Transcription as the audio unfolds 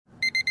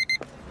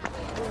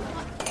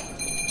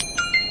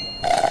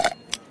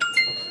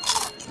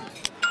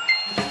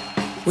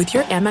With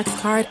your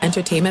Amex card,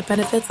 entertainment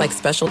benefits like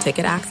special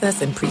ticket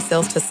access and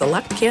pre-sales to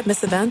select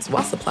can't-miss events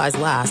while supplies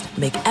last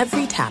make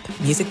every tap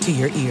music to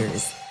your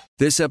ears.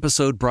 This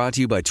episode brought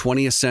to you by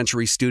 20th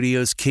Century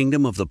Studios'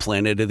 Kingdom of the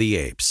Planet of the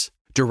Apes.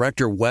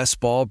 Director Wes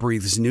Ball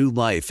breathes new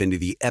life into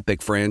the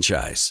epic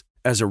franchise.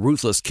 As a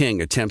ruthless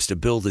king attempts to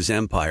build his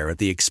empire at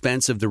the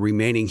expense of the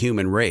remaining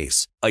human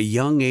race, a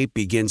young ape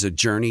begins a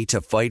journey to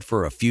fight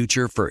for a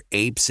future for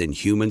apes and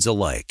humans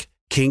alike.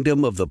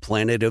 Kingdom of the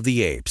Planet of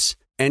the Apes.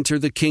 Enter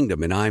the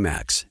kingdom in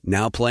IMAX,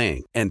 now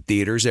playing, and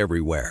theaters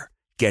everywhere.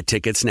 Get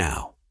tickets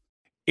now.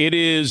 It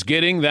is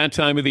getting that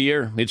time of the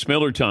year. It's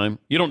Miller time.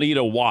 You don't need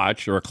a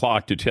watch or a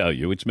clock to tell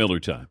you. It's Miller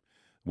time.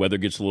 Weather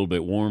gets a little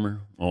bit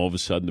warmer. All of a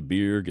sudden, the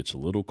beer gets a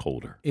little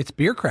colder. It's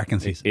beer cracking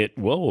season.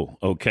 Whoa,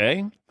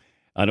 okay.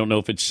 I don't know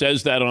if it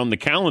says that on the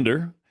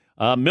calendar.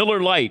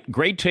 Miller Lite,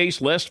 great taste,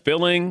 less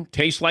filling,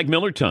 tastes like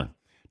Miller time.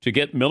 To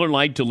get Miller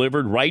Lite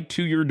delivered right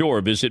to your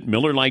door, visit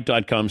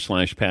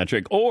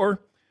MillerLite.com/Patrick,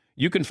 or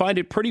you can find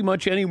it pretty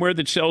much anywhere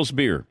that sells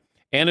beer.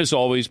 And as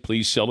always,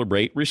 please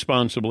celebrate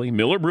responsibly.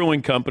 Miller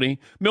Brewing Company,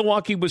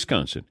 Milwaukee,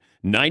 Wisconsin.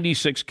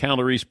 96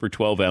 calories per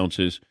 12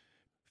 ounces.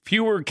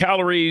 Fewer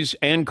calories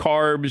and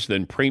carbs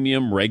than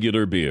premium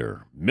regular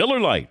beer. Miller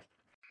Lite.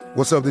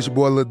 What's up, this your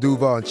boy Lil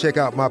Duval, and check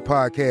out my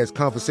podcast,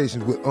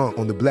 Conversations with Unc,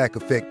 on the Black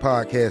Effect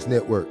Podcast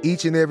Network.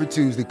 Each and every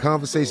Tuesday,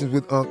 Conversations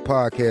with Unc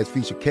podcast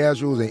feature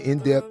casuals and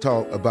in-depth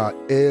talk about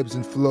ebbs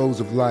and flows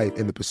of life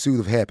and the pursuit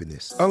of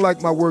happiness.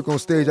 Unlike my work on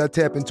stage, I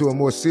tap into a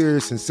more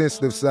serious and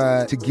sensitive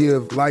side to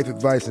give life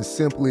advice and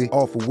simply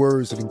offer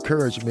words of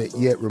encouragement,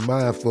 yet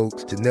remind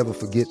folks to never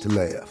forget to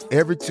laugh.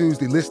 Every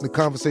Tuesday, listen to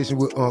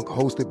Conversations with Unc,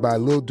 hosted by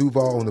Lil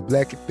Duval on the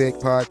Black Effect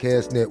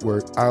Podcast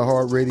Network,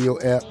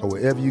 iHeartRadio app, or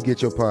wherever you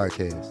get your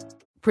podcasts.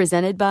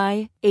 Presented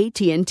by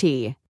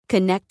AT&T.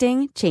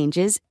 Connecting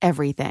changes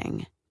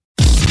everything.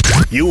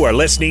 You are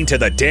listening to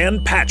The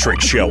Dan Patrick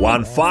Show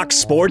on Fox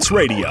Sports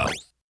Radio.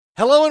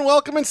 Hello and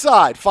welcome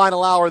inside.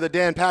 Final hour of The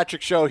Dan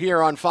Patrick Show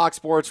here on Fox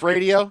Sports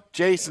Radio.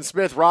 Jason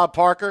Smith, Rob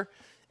Parker,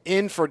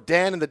 in for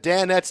Dan and the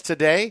Danettes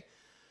today.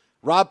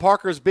 Rob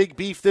Parker's big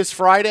beef this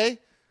Friday.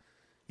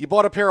 You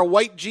bought a pair of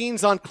white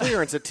jeans on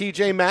clearance at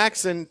TJ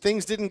Maxx, and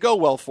things didn't go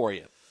well for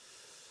you.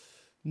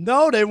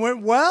 No, they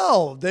went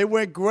well. They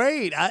went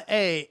great.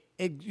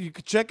 You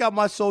can check out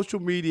my social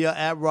media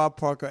at Rob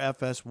Parker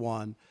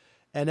FS1.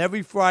 And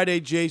every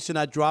Friday, Jason,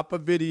 I drop a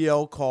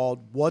video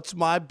called What's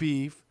My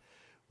Beef,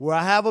 where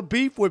I have a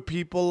beef with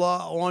people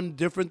on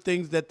different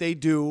things that they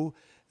do.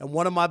 And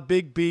one of my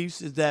big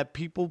beefs is that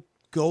people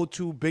go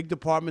to big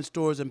department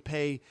stores and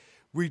pay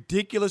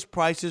ridiculous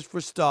prices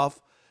for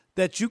stuff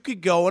that you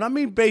could go, and I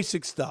mean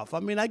basic stuff. I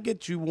mean, I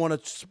get you want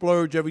to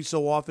splurge every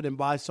so often and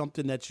buy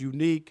something that's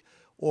unique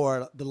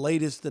or the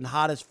latest and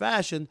hottest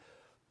fashion,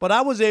 but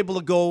I was able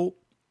to go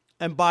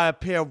and buy a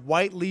pair of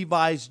white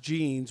Levi's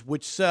jeans,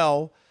 which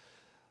sell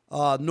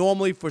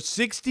normally for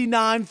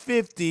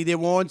 $69.50. They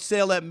were on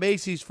sale at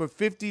Macy's for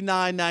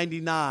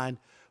 $59.99.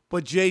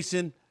 But,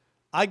 Jason,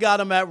 I got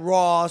them at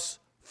Ross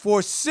for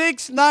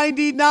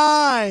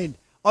 $6.99.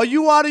 Are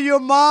you out of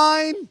your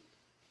mind?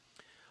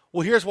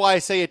 Well, here's why I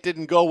say it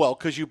didn't go well,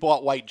 because you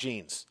bought white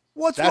jeans.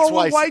 What's wrong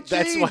with white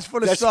jeans for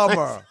the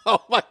summer?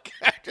 Oh, my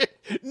God.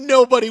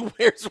 Nobody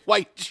wears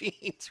white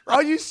jeans. Right?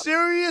 Are you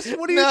serious?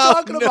 What are you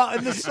talking about?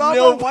 In the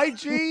summer, white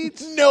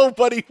jeans?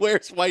 Nobody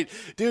wears white.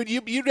 Dude,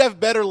 you'd have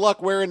better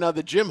luck wearing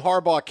the Jim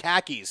Harbaugh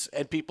khakis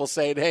and people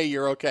saying, hey,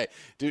 you're okay.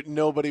 Dude,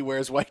 nobody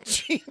wears white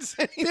jeans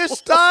anymore. They're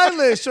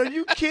stylish. Are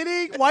you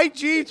kidding? White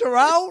jeans are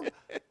out?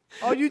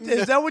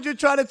 Is that what you're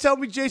trying to tell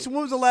me, Jason?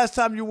 When was the last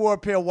time you wore a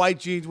pair of white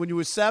jeans? When you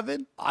were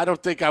 7? I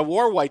don't think I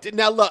wore white.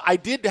 Now, look, I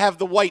did have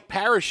the white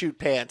parachute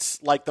pants,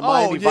 like the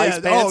Miami Vice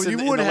pants in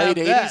the late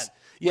 80s.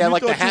 Yeah, you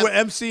like thought you were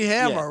MC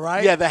Hammer,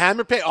 right? Yeah, the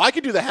Hammer pants. Oh, I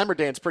could do the Hammer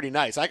dance pretty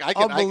nice. I could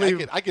balance back and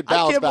forth. I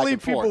can't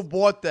believe people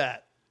bought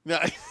that. No.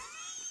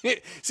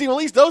 See, well,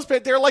 at least those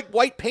pants, they're like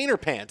white painter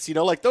pants. You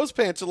know, like those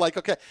pants are like,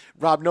 okay,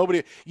 Rob,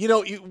 nobody,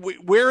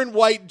 wearing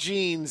white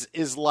jeans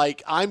is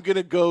like, I'm going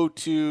to go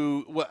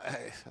to,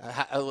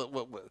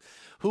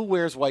 who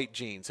wears white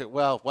jeans?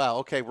 Well,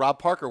 okay, Rob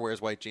Parker wears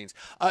white jeans.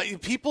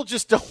 People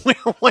just don't wear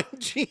white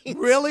jeans.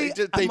 Really?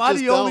 Am I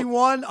the only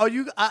one? Are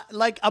you,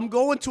 I'm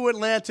going to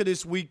Atlanta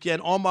this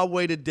weekend on my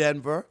way to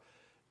Denver,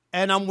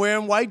 and I'm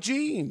wearing white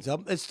jeans.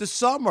 It's the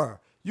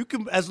summer. You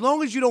can, as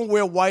long as you don't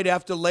wear white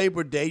after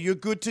Labor Day, you're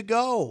good to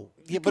go.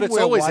 Yeah, but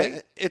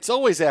it's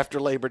always after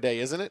Labor Day,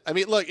 isn't it? I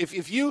mean, look,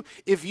 if you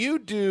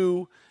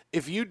do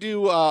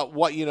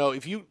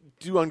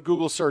on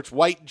Google search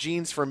white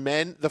jeans for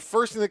men, the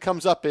first thing that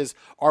comes up is,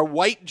 are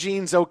white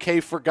jeans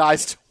okay for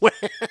guys to wear?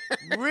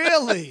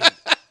 Really?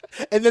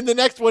 And then the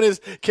next one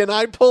is, can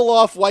I pull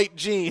off white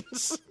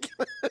jeans?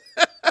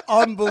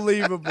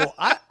 Unbelievable.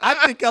 I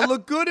think I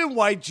look good in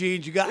white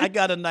jeans. I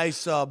got a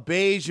nice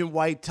beige and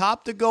white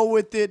top to go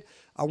with it.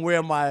 I'm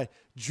wearing my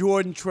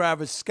Jordan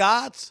Travis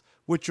Scotts,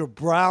 which are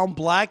brown,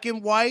 black,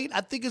 and white.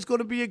 I think it's going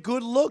to be a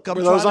good look.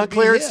 Were those on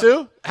clearance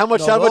too? How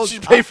much did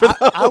you pay for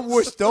those? I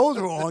wish those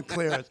were on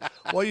clearance.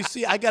 Well, you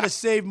see, I got to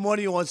save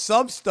money on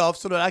some stuff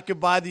so that I can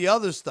buy the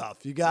other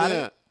stuff. You got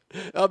it?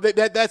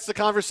 That's the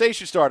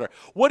conversation starter.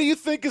 What do you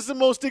think is the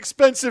most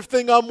expensive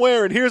thing I'm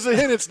wearing? Here's a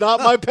hint. It's not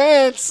my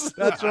pants.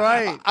 That's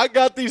right. I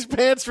got these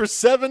pants for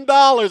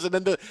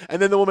 $7.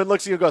 And then the woman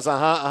looks at you and goes,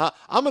 I'm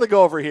going to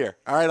go over here.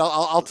 All right,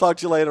 I'll talk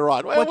to you later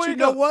on. But you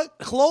know what?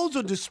 Clothes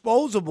are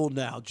disposable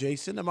now,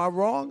 Jason. Am I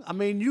wrong? I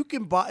mean, you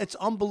can buy – it's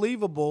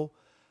unbelievable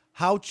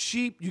how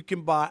cheap you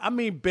can buy. I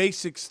mean,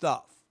 basic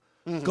stuff.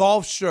 Mm-hmm.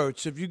 Golf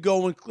shirts. If you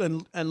go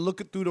and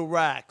look it through the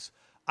racks,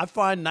 I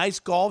find nice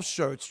golf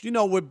shirts,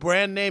 with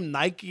brand name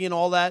Nike and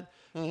all that,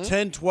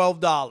 $10,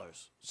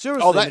 $12.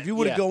 Seriously, if you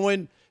were to go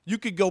in, you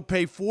could go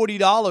pay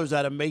 $40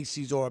 at a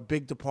Macy's or a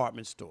big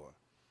department store.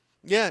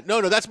 Yeah,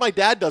 no, that's my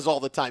dad does all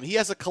the time. He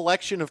has a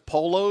collection of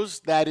polos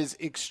that is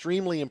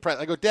extremely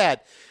impressive. I go,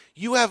 Dad,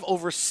 you have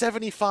over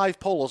 75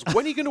 polos.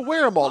 When are you going to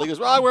wear them all? He goes,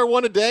 well, I wear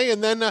one a day,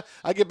 and then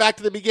I get back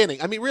to the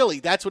beginning. I mean, really,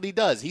 that's what he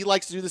does. He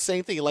likes to do the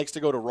same thing. He likes to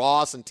go to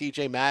Ross and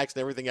TJ Maxx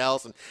and everything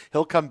else, and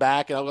he'll come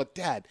back, and I'll go,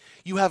 Dad,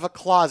 you have a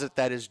closet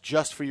that is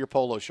just for your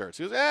polo shirts.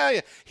 He goes,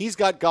 yeah. He's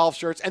got golf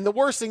shirts, and the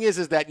worst thing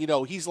is that,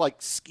 he's like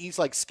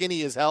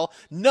skinny as hell.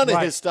 None of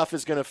his stuff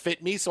is going to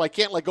fit me, so I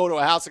can't go to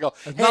a house and go,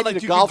 hey, not like I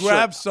need you a golf can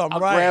grab shirt. some, I'll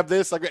grab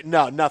this.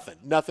 No, nothing.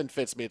 Nothing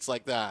fits me. It's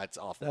like that. It's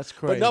awful. That's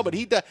crazy. But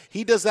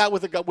he does that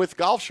with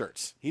golf shirts.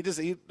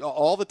 He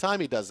all the time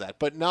he does that.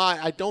 But no,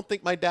 I don't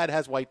think my dad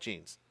has white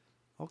jeans.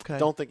 Okay.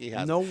 Don't think he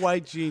has. No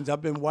white jeans.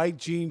 I've been white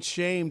jean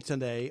shamed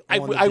today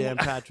on the Dan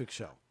Patrick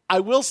Show. I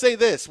will say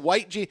this: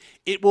 white jeans,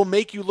 it will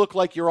make you look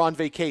like you're on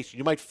vacation.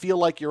 You might feel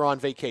like you're on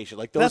vacation.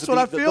 Like those. That's what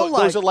I feel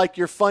like. Those are like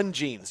your fun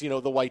jeans. The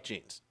white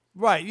jeans.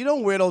 Right. You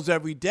don't wear those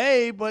every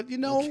day, but,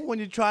 when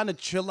you're trying to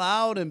chill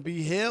out and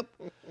be hip,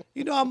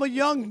 I'm a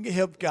young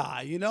hip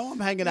guy. I'm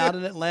hanging out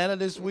in Atlanta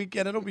this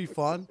weekend. It'll be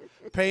fun.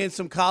 Paying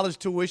some college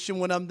tuition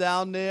when I'm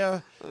down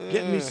there.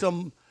 Getting me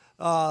some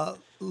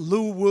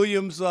Lou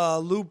Williams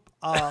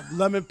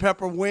lemon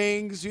pepper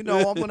wings. I'm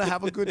going to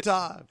have a good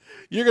time.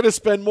 You're going to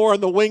spend more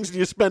on the wings than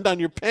you spend on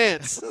your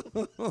pants.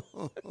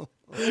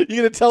 You're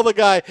going to tell the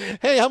guy,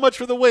 hey, how much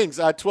for the wings?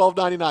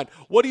 $12.99.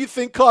 What do you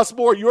think costs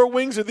more, your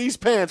wings or these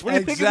pants? What do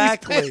you think of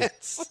these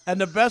pants? And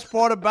the best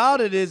part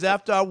about it is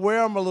after I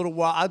wear them a little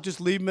while, I'll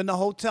just leave them in the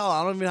hotel.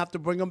 I don't even have to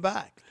bring them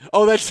back.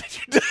 Oh, that's what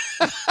you do.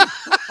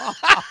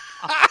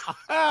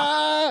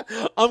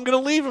 I'm going to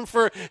leave them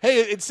for,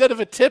 hey, instead of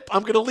a tip,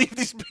 I'm going to leave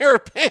these pair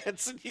of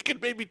pants, and you can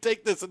maybe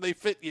take this and they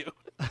fit you.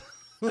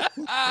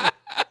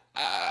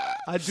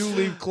 I do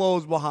leave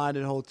clothes behind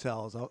in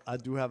hotels. I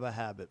do have a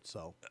habit,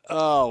 so.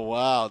 Oh,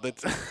 wow.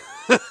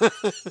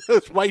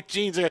 Those white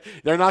jeans,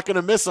 they're not going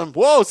to miss them.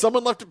 Whoa,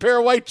 someone left a pair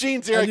of white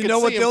jeans here. And you know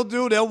what they'll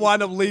do? They'll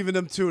wind up leaving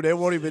them, too. They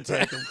won't even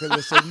take them because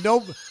they say,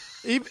 no.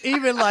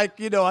 Even I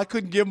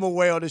couldn't give them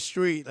away on the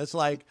street. It's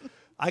like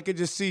I could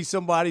just see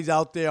somebody's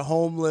out there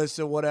homeless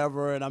or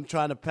whatever, and I'm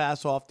trying to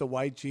pass off the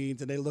white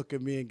jeans, and they look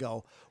at me and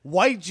go,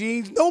 white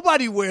jeans?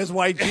 Nobody wears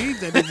white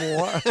jeans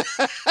anymore.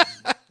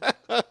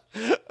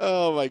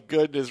 Oh, my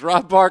goodness.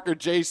 Rob Parker,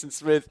 Jason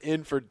Smith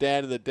in for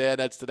Dan and the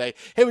Danettes today.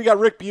 Hey, we got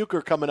Ric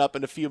Bucher coming up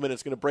in a few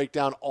minutes, going to break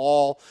down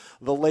all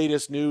the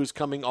latest news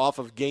coming off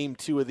of Game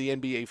 2 of the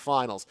NBA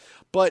Finals.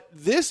 But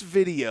this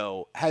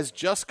video has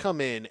just come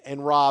in,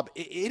 and Rob,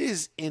 it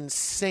is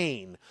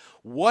insane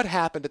what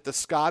happened at the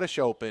Scottish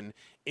Open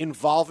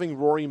involving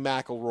Rory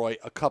McIlroy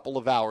a couple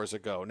of hours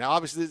ago. Now,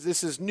 obviously,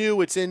 this is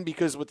new. It's in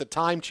because with the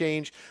time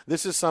change,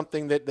 this is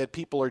something that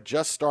people are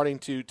just starting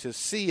to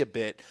see a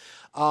bit.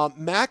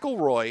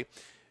 McIlroy,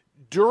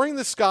 during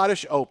the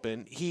Scottish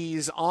Open,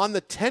 he's on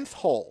the 10th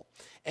hole,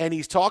 and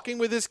he's talking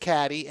with his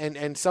caddy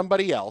and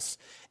somebody else,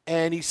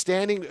 and he's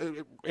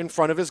standing in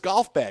front of his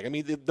golf bag. I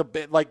mean,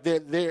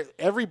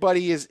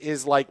 everybody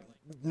is like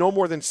no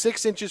more than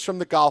 6 inches from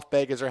the golf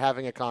bag as they're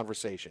having a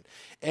conversation.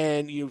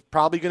 And you're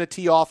probably going to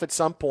tee off at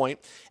some point,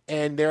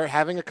 and they're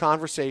having a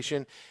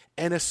conversation,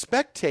 and a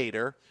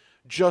spectator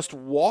just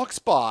walks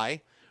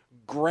by,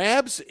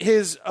 grabs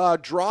his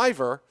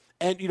driver,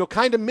 and,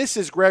 kind of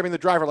misses grabbing the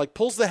driver, like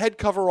pulls the head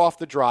cover off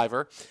the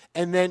driver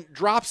and then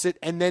drops it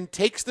and then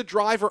takes the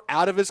driver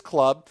out of his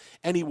club,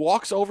 and he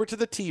walks over to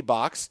the tee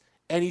box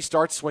and he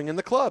starts swinging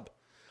the club.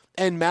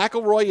 And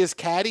McIlroy is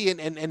caddy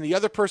and the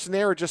other person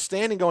there are just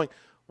standing going,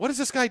 what is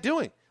this guy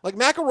doing? Like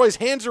McIlroy's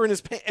hands are in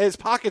his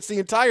pockets the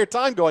entire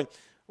time going,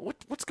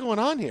 what's going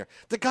on here?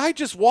 The guy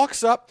just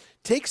walks up,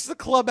 takes the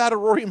club out of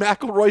Rory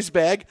McIlroy's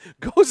bag,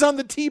 goes on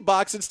the tee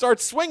box and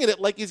starts swinging it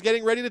like he's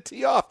getting ready to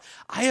tee off.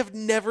 I have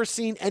never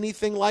seen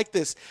anything like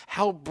this.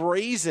 How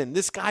brazen.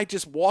 This guy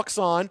just walks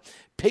on,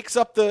 picks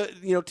up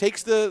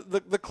takes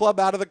the club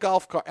out of the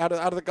out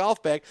of the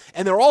golf bag,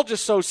 and they're all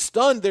just so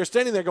stunned. They're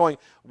standing there going,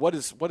 what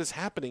is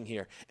happening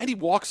here? And he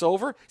walks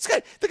over.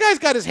 The guy's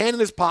got his hand in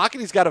his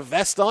pocket. He's got a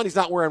vest on. He's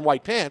not wearing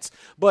white pants,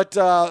 but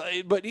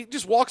he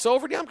just walks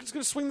over. Yeah, I'm just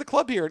going to swing the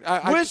club here.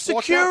 Where's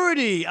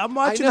security? I'm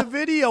watching the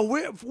video.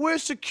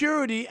 Where's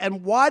security,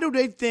 and why do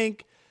they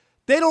think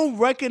they don't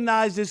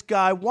recognize this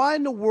guy? Why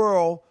in the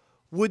world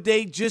would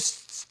they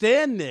just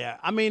stand there?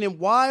 I mean, and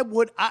why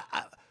would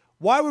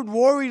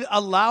Rory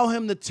allow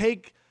him to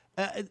take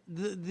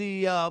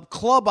the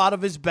club out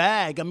of his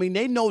bag. I mean,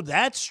 they know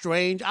that's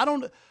strange. I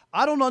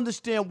don't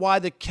understand why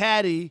the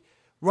caddy,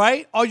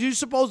 right? Are you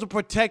supposed to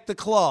protect the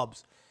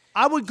clubs?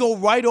 I would go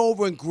right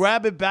over and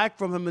grab it back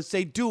from him and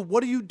say, dude,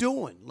 what are you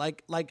doing?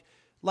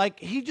 Like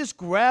he just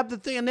grabbed the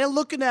thing, and they're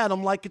looking at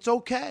him like it's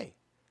okay.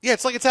 Yeah,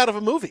 it's like it's out of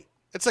a movie.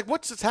 It's like,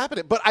 what's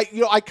happening? But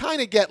I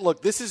kind of get.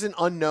 Look, this is an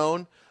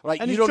unknown,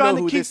 right? And you he's don't trying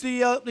know to who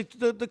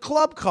keep the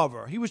club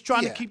cover. He was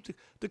trying to keep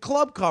the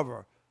club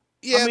cover.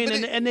 Yeah, I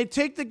mean, and they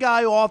take the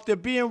guy off. They're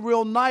being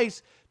real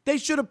nice. They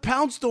should have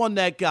pounced on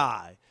that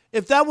guy.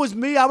 If that was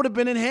me, I would have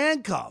been in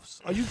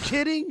handcuffs. Are you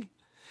kidding?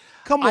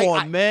 Come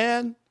on,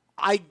 man.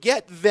 I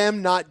get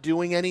them not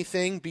doing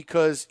anything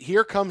because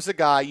here comes a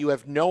guy. You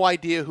have no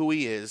idea who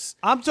he is.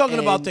 I'm talking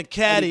about the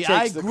caddy.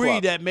 I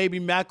agree that that maybe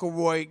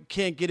McElroy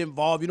can't get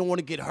involved. You don't want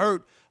to get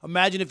hurt.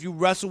 Imagine if you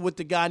wrestle with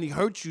the guy and he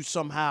hurts you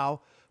somehow.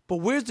 But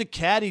where's the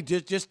caddy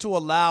just to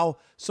allow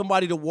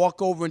somebody to walk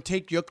over and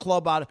take your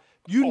club out?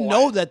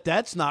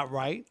 That's not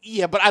right.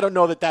 Yeah, but I don't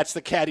know that that's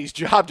the caddy's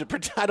job to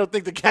protect. I don't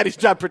think the caddy's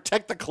job to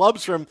protect the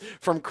clubs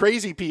from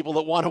crazy people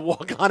that want to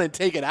walk on and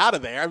take it out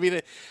of there. I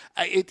mean,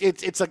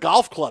 it's a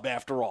golf club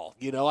after all.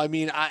 You know, I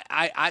mean,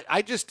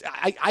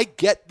 I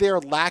get their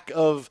lack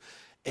of,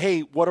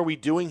 hey, what are we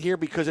doing here?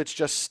 Because it's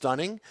just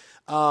stunning.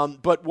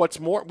 But what's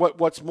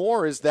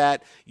more is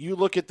that you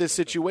look at this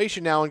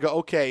situation now and go,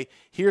 okay,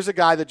 here's a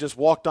guy that just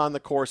walked on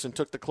the course and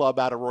took the club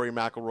out of Rory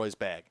McIlroy's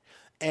bag.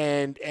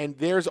 And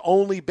there's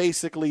only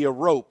basically a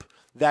rope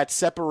that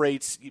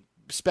separates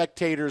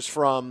spectators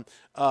from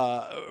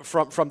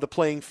the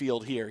playing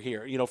field here,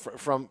 you know,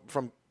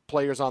 from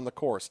players on the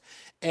course.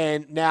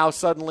 And now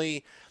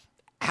suddenly,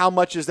 how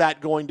much is that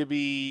going to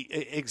be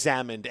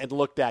examined and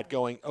looked at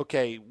going,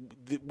 okay,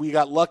 we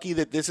got lucky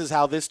that this is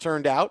how this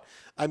turned out.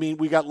 I mean,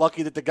 we got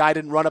lucky that the guy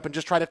didn't run up and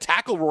just try to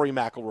tackle Rory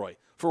McIlroy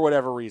for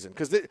whatever reason.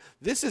 Because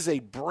this is a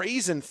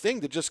brazen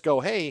thing to just go,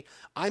 hey,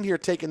 I'm here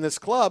taking this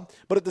club.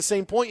 But at the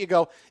same point, you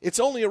go, it's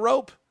only a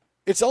rope.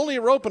 It's only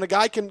a rope, and a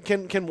guy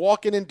can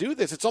walk in and do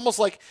this. It's almost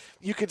like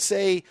you could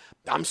say,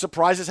 I'm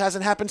surprised this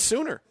hasn't happened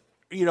sooner,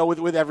 you know,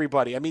 with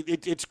everybody. I mean,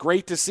 it's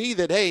great to see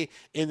that, hey,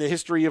 in the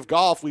history of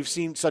golf, we've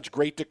seen such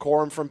great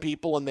decorum from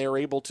people, and they're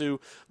able to,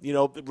 you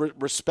know,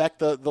 respect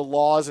the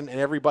laws and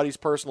everybody's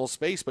personal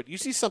space. But you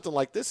see something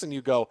like this, and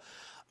you go,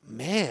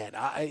 man,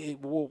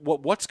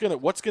 what's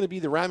gonna be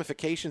the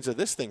ramifications of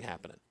this thing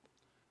happening?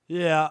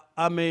 Yeah,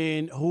 I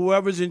mean,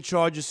 whoever's in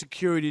charge of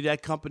security,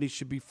 that company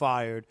should be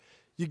fired.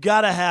 You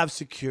got to have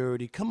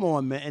security. Come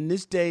on, man. In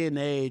this day and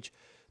age,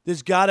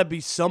 there's got to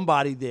be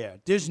somebody there.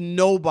 There's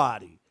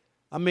nobody.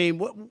 I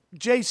mean,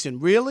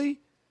 Jason, really?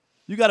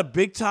 You got a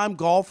big-time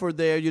golfer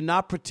there. You're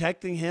not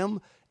protecting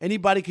him.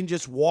 Anybody can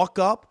just walk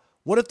up.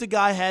 What if the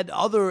guy had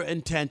other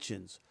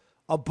intentions,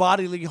 a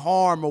bodily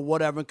harm or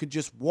whatever, and could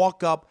just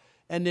walk up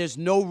and there's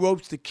no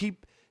ropes to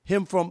keep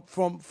him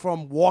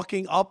from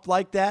walking up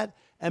like that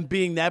and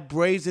being that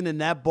brazen and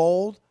that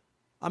bold?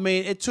 I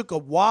mean, it took a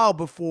while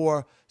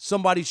before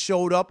somebody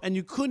showed up, and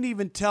you couldn't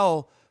even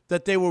tell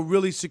that they were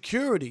really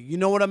security. You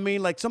know what I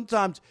mean? Like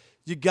sometimes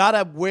you got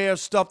to wear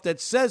stuff that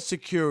says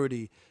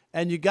security,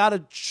 and you got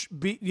to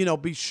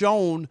be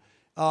shown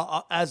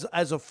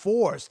as a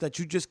force that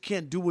you just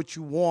can't do what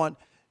you want,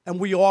 and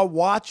we are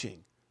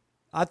watching.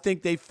 I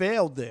think they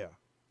failed there.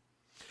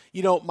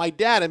 You know,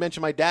 I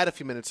mentioned my dad a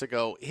few minutes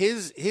ago.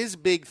 His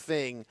big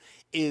thing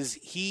is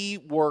he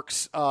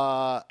works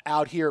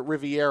out here at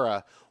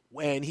Riviera,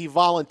 and he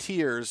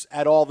volunteers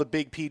at all the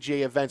big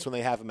PGA events when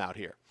they have him out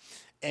here.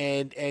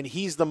 And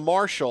he's the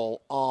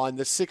marshal on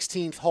the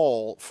 16th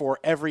hole for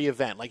every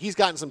event. Like, he's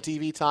gotten some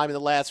TV time in the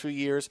last few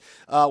years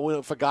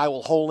if a guy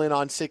will hole in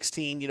on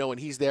 16, you know,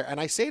 and he's there. And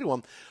I say to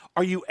him,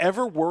 are you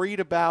ever worried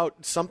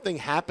about something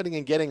happening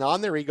and getting on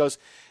there? He goes,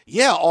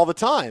 yeah, all the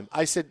time.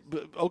 I said,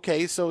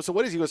 okay, so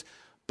what is he? He goes,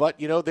 but,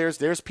 you know,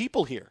 there's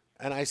people here.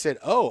 And I said,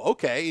 oh,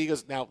 okay. He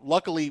goes, now,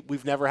 luckily,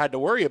 we've never had to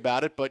worry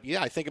about it. But,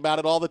 yeah, I think about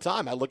it all the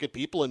time. I look at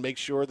people and make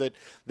sure that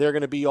they're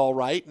going to be all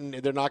right and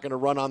they're not going to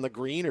run on the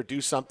green or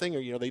do something or,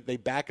 you know, they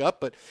back up.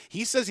 But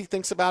he says he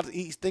thinks about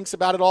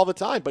it all the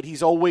time. But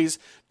he's always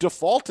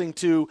defaulting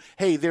to,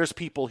 hey, there's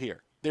people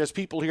here. There's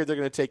people here that are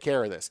going to take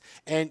care of this.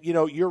 And, you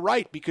know, you're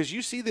right, because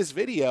you see this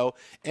video,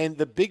 and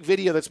the big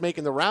video that's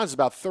making the rounds is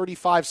about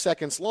 35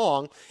 seconds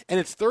long, and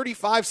it's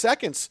 35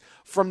 seconds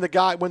from the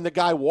guy when the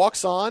guy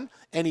walks on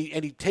and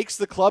he takes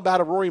the club out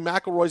of Rory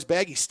McIlroy's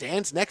bag. He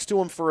stands next to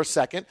him for a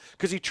second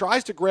because he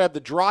tries to grab the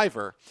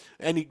driver,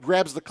 and he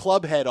grabs the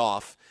club head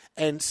off.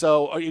 And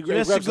so he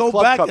has to go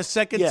back a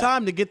second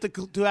time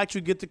to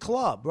actually get the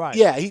club, right?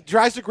 Yeah, he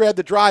tries to grab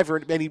the driver,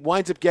 and he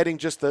winds up getting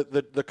just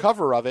the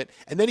cover of it,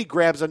 and then he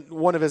grabs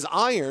one of his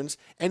irons,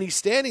 and he's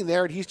standing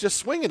there, and he's just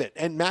swinging it.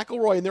 And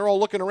McIlroy, and they're all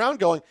looking around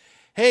going,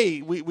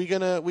 hey, we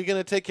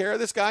gonna take care of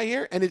this guy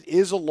here? And it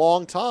is a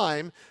long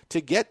time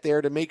to get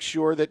there to make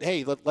sure that,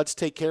 hey, let's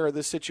take care of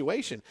this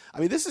situation. I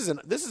mean, this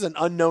is an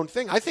unknown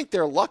thing. I think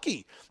they're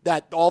lucky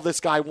that all this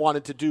guy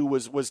wanted to do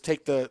was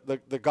take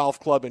the golf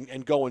club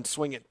and go and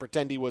swing it,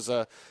 pretend he was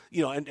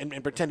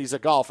and pretend he's a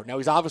golfer. Now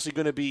he's obviously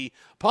going to be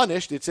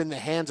punished. It's in the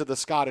hands of the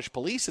Scottish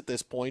police at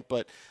this point,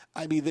 but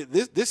I mean,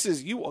 this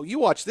is you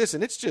watch this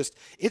and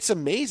it's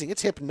amazing.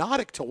 It's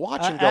hypnotic to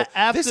watch and go,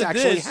 this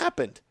actually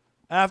happened.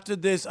 After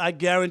this, I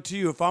guarantee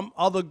you, if I'm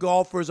other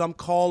golfers, I'm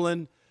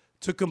calling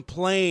to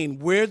complain.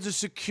 Where's the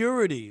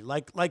security?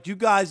 Like you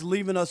guys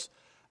leaving us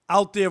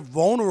out there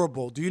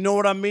vulnerable. Do you know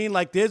what I mean?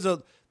 Like there's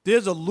a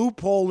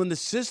loophole in the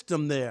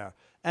system there.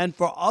 And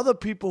for other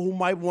people who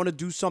might want to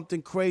do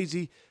something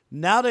crazy,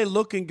 now they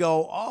look and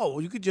go, oh,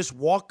 you could just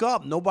walk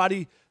up.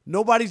 Nobody's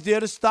there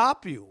to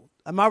stop you.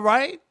 Am I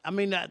right? I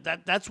mean,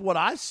 that's what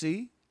I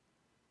see.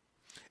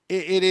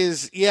 It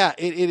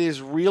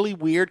is really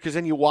weird because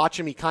then you watch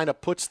him. He kind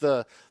of puts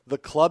the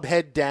club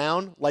head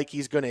down like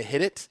he's going to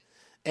hit it,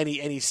 and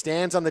he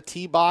stands on the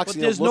tee box.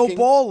 But there's no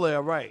ball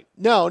there, right?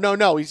 No.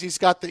 He's just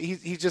got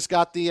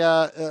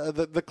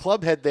the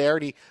club head there,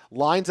 and he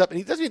lines up, and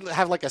he doesn't even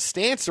have like a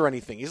stance or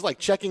anything. He's like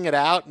checking it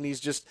out, and he's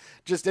just.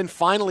 Then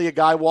finally, a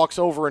guy walks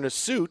over in a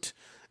suit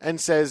and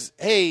says,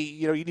 "Hey,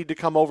 you need to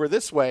come over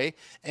this way,"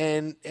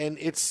 and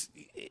it's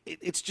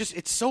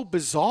so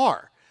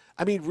bizarre.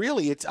 I mean,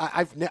 really,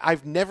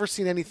 I've never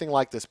seen anything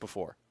like this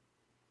before.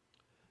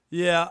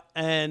 Yeah,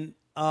 and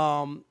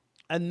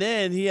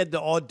then he had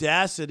the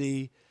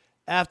audacity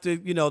after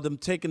them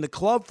taking the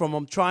club from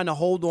him, trying to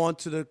hold on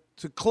to the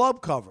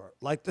club cover,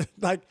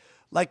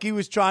 like he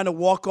was trying to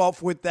walk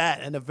off with that,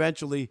 and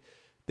eventually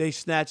they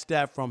snatched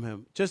that from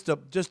him. Just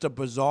a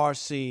bizarre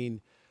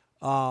scene,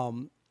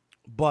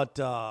 but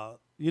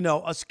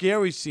a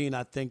scary scene,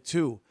 I think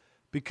too.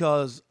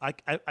 Because I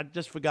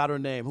just forgot her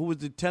name. Who was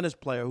the tennis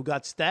player who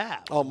got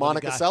stabbed? Oh,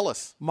 Monica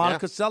Seles.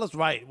 Monica Seles,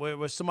 right,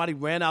 where somebody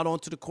ran out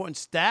onto the court and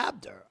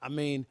stabbed her. I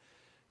mean,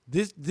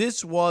 this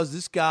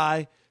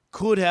guy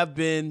could have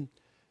been,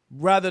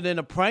 rather than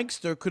a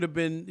prankster, could have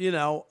been,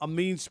 a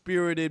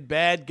mean-spirited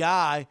bad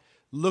guy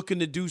looking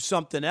to do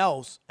something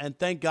else. And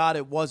thank God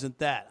it wasn't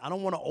that. I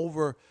don't want to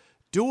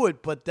overdo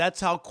it, but that's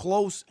how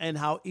close and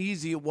how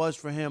easy it was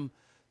for him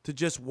to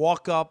just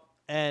walk up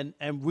and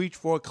reach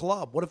for a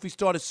club. What if he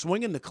started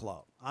swinging the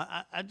club?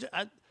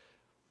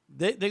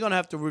 They're going to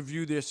have to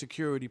review their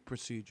security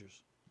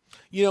procedures.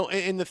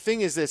 And the thing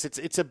is this,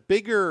 it's a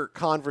bigger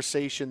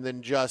conversation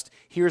than just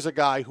here's a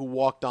guy who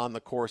walked on the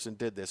course and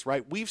did this,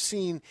 right? We've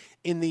seen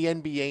in the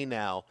NBA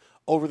now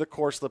over the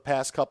course of the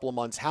past couple of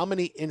months how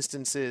many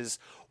instances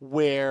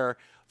where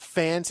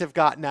fans have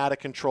gotten out of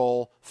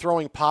control,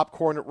 throwing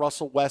popcorn at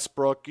Russell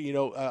Westbrook,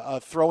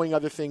 throwing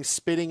other things,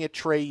 spitting at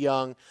Trae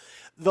Young.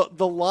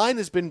 The line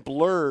has been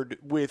blurred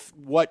with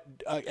what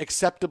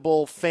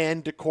acceptable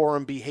fan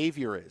decorum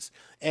behavior is.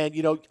 And,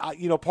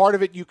 part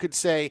of it you could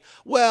say,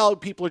 well,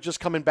 people are just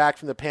coming back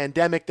from the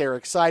pandemic. They're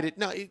excited.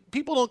 No,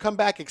 people don't come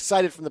back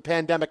excited from the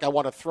pandemic. I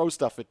want to throw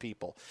stuff at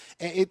people.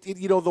 And,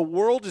 the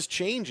world is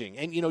changing.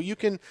 And, you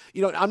can,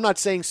 I'm not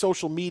saying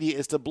social media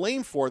is to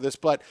blame for this,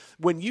 but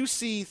when you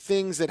see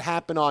things that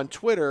happen on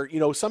Twitter,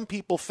 some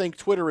people think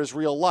Twitter is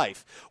real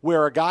life,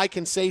 where a guy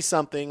can say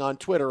something on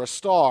Twitter, a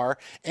star,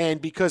 and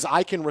because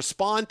I can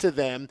respond to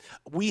them,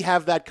 we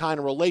have that kind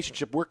of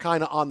relationship. We're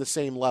kind of on the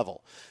same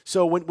level.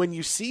 So when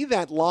you see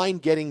that line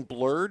getting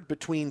blurred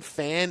between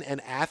fan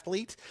and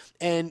athlete,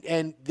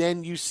 and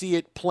then you see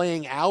it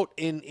playing out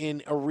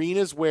in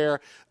arenas where,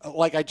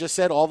 like I just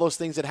said, all those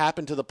things that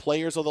happened to the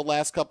players over the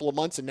last couple of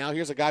months, and now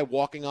here's a guy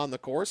walking on the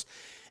course.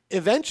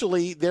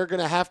 Eventually, they're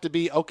going to have to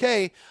be,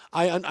 okay,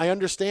 I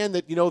understand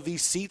that,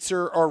 these seats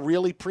are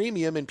really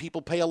premium and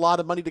people pay a lot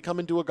of money to come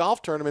into a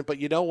golf tournament, but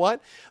you know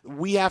what?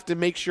 We have to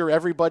make sure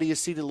everybody is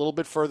seated a little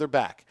bit further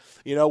back,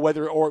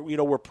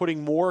 we're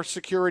putting more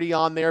security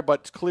on there,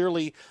 but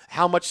clearly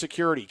how much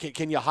security?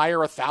 Can you hire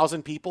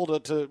 1,000 people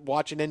to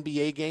watch an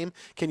NBA game?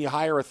 Can you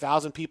hire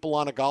 1,000 people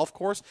on a golf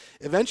course?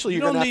 Eventually,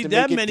 you're going to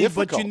have to make it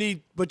difficult.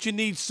 But you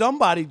need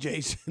somebody,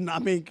 Jason. I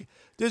mean,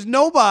 there's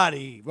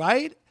nobody,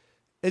 right?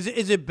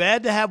 Is it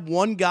bad to have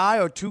one guy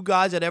or two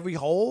guys at every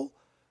hole?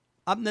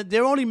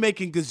 They're only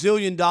making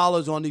gazillion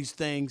dollars on these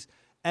things,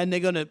 and they're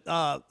going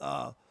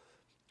to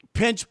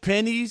pinch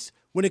pennies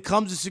when it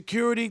comes to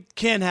security.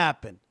 Can't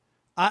happen.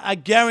 I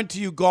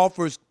guarantee you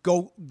golfers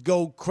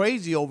go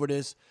crazy over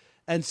this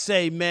and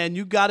say, man,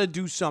 you got to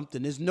do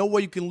something. There's no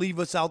way you can leave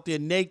us out there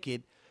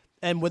naked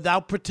and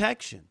without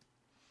protection.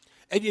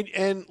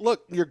 And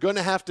look, you're going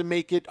to have to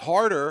make it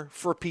harder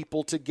for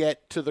people to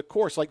get to the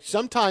course. Like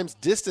sometimes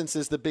distance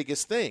is the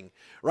biggest thing,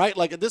 right?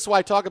 Like this is why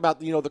I talk about,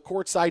 the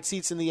courtside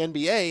seats in the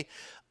NBA.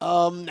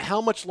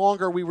 How much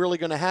longer are we really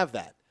going to have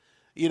that?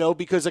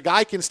 Because a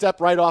guy can step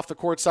right off the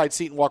courtside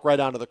seat and walk right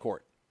onto the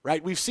court.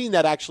 Right, we've seen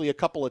that actually a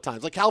couple of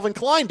times. Like Calvin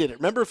Klein did it.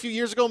 Remember a few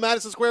years ago,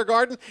 Madison Square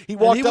Garden, he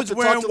walked up to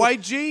wearing white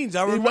jeans.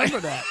 I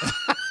remember that.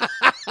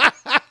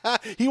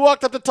 He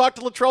walked up to talk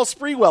to Latrell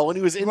Sprewell when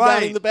he was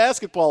inbounding the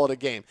basketball at a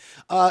game.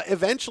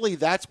 Eventually,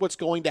 that's what's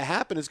going to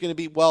happen. Is going to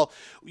be, well,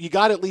 you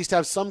got to at least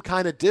have some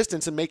kind of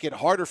distance and make it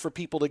harder for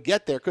people to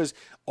get there, because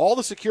all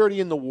the security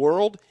in the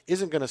world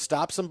isn't going to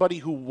stop somebody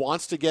who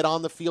wants to get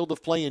on the field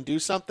of play and do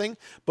something.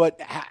 But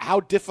how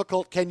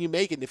difficult can you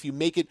make it? And if you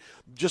make it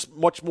just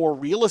much more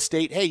real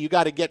estate, hey, you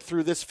got to get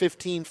through this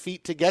 15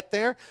 feet to get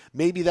there,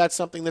 maybe that's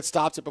something that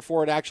stops it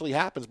before it actually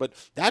happens. But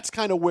that's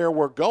kind of where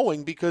we're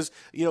going, because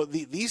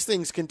these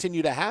things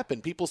continue to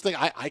happen. People think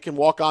I can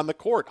walk on the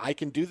court, I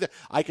can do that,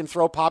 I can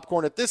throw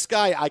popcorn at this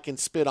guy, I can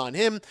spit on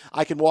him,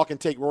 I can walk and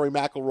take Rory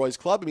McIlroy's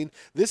club. I mean,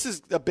 this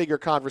is a bigger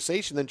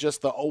conversation than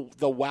just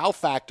the wow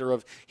factor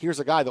of here's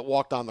a guy that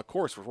walked on the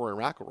course with Rory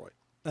McIlroy.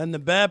 And the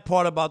bad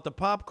part about the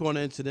popcorn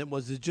incident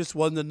was it just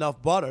wasn't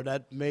enough butter.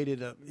 That made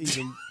it an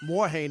even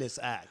more heinous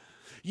act.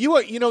 You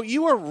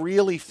are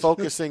really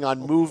focusing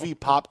on movie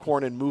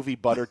popcorn and movie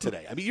butter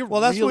today. I mean,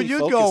 that's really where you're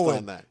focused going.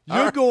 on that.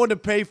 You're going to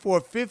pay for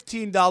a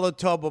 $15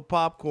 tub of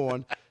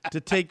popcorn to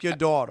take your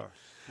daughter.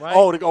 Right?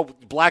 Oh, to go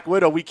Black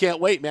Widow, we can't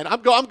wait, man.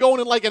 I'm going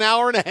in like an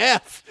hour and a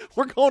half.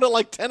 We're going at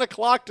like 10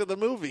 o'clock to the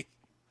movie.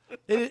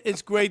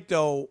 It's great,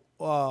 though,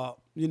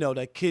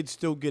 that kids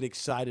still get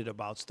excited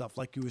about stuff,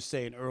 like you were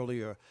saying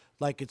earlier,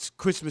 like it's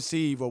Christmas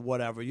Eve or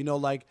whatever.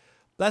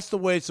 That's the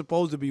way it's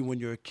supposed to be when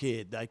you're a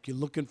kid. Like, you're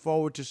looking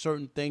forward to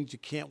certain things. You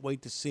can't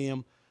wait to see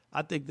them.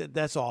 I think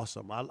that's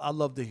awesome. I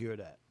love to hear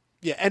that.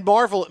 Yeah, and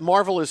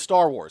Marvel is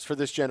Star Wars for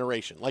this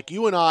generation. Like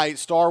you and I,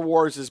 Star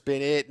Wars has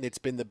been it, and it's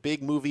been the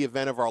big movie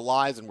event of our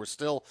lives, and we're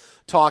still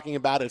talking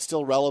about it. It's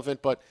still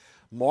relevant, but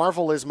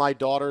Marvel is my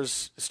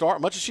daughter's Star.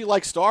 Much as she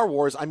likes Star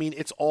Wars, I mean,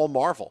 it's all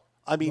Marvel.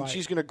 I mean,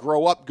 She's going to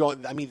grow up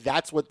going, I mean,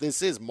 that's what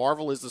this is.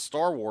 Marvel is the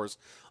Star Wars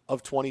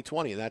of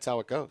 2020, and that's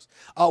how it goes.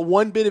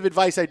 One bit of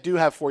advice I do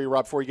have for you,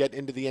 Rob, before we get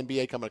into the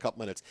NBA coming in a couple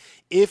minutes.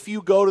 If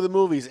you go to the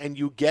movies and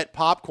you get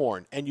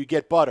popcorn and you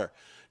get butter,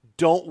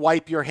 don't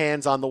wipe your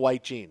hands on the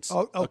white jeans.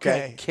 Oh,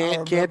 okay.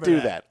 Can't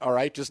do that. All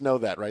right? Just know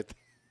that, right?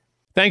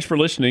 Thanks for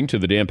listening to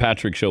the Dan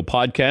Patrick Show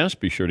podcast.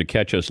 Be sure to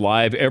catch us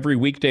live every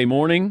weekday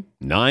morning,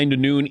 9 to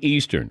noon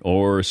Eastern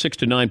or 6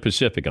 to 9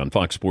 Pacific on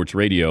Fox Sports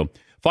Radio.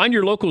 Find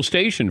your local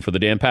station for the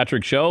Dan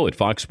Patrick Show at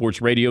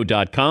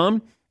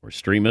foxsportsradio.com or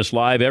stream us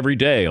live every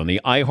day on the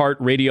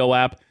iHeartRadio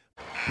app.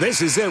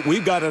 This is it.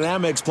 We've got an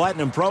Amex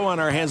Platinum Pro on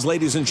our hands,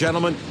 ladies and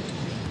gentlemen.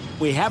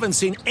 We haven't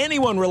seen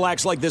anyone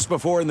relax like this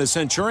before in the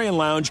Centurion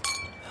Lounge.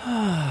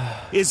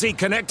 Is he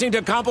connecting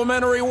to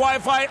complimentary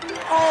Wi-Fi?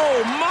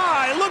 Oh,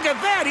 my. Look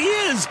at that. He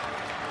is.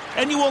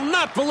 And you will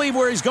not believe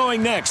where he's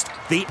going next.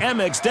 The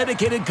Amex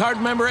dedicated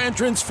card member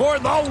entrance for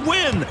the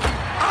win.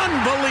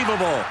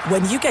 Unbelievable.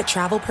 When you get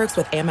travel perks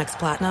with Amex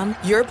Platinum,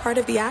 you're part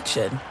of the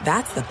action.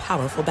 That's the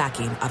powerful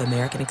backing of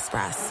American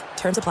Express.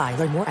 Terms apply.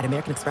 Learn more at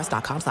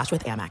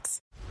americanexpress.com/withAmex.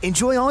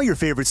 Enjoy all your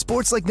favorite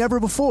sports like never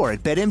before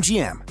at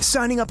BetMGM.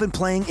 Signing up and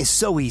playing is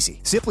so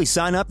easy. Simply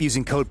sign up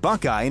using code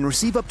Buckeye and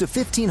receive up to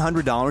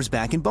 $1,500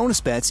 back in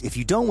bonus bets if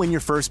you don't win your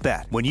first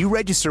bet. When you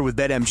register with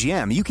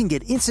BetMGM, you can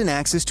get instant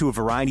access to a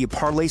variety of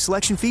parlay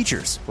selection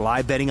features,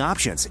 live betting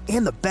options,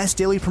 and the best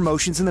daily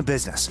promotions in the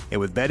business.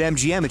 And with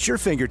BetMGM at your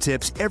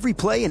fingertips, every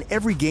play and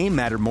every game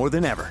matter more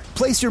than ever.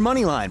 Place your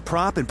moneyline,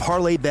 prop, and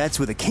parlay bets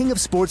with the king of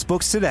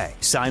sportsbooks today.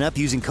 Sign up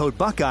using code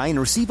Buckeye and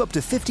receive up to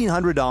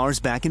 $1,500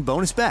 back in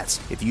bonus bets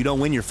if you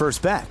don't win your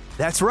first bet.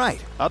 That's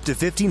right, up to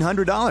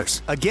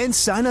 $1,500. Again,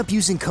 sign up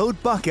using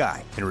code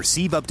Buckeye and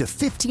receive up to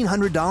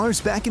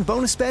 $1,500 back in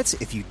bonus bets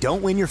if you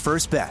don't win your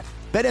first bet.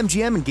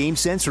 BetMGM and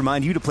GameSense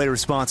remind you to play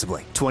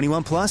responsibly.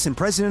 21 plus and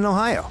present in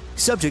Ohio.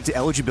 Subject to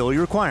eligibility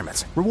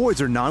requirements.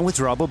 Rewards are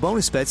non-withdrawable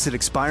bonus bets that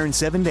expire in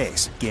 7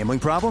 days. Gambling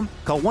problem?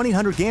 Call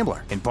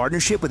 1-800-GAMBLER in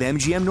partnership with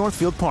MGM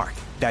Northfield Park.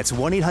 That's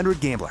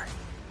 1-800-GAMBLER.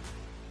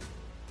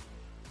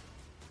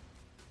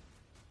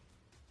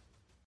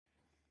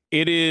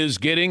 It is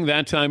getting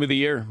that time of the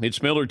year.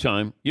 It's Miller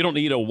time. You don't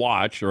need a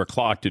watch or a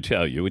clock to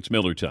tell you. It's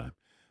Miller time.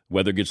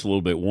 Weather gets a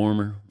little bit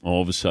warmer.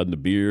 All of a sudden, the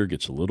beer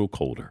gets a little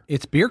colder.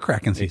 It's beer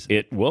cracking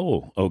season.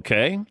 Whoa,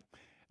 okay.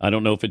 I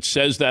don't know if it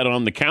says that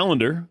on the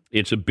calendar.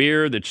 It's a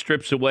beer that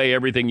strips away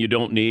everything you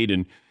don't need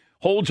and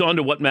holds on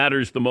to what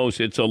matters the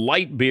most. It's a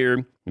light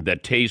beer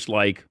that tastes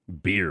like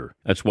beer.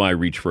 That's why I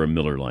reach for a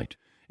Miller Lite.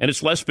 And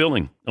it's less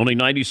filling, only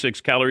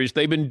 96 calories.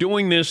 They've been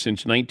doing this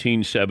since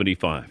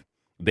 1975.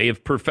 They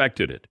have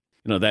perfected it.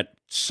 That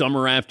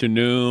summer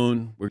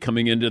afternoon, we're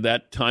coming into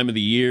that time of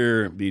the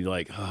year, be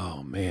like,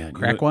 oh, man.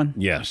 Crack one?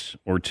 Yes,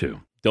 or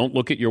two. Don't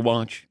look at your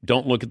watch.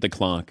 Don't look at the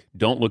clock.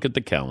 Don't look at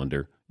the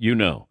calendar.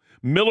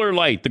 Miller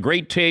Lite, the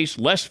great taste,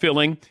 less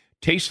filling,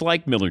 tastes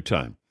like Miller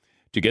time.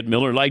 To get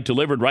Miller Lite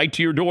delivered right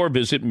to your door,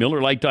 visit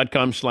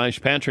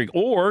MillerLite.com/Patrick,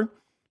 or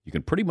you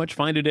can pretty much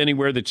find it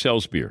anywhere that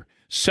sells beer.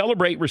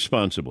 Celebrate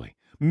responsibly.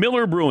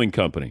 Miller Brewing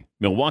Company,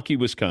 Milwaukee,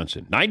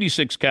 Wisconsin.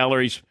 96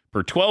 calories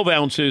per 12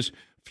 ounces,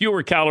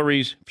 fewer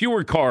calories,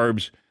 fewer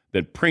carbs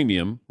than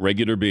premium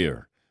regular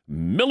beer.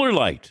 Miller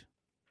Lite.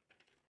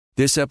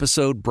 This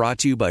episode brought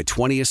to you by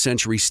 20th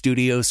Century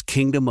Studios'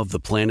 Kingdom of the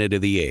Planet of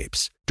the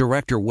Apes.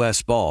 Director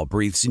Wes Ball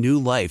breathes new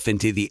life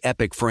into the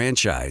epic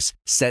franchise,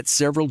 set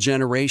several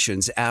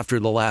generations after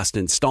the last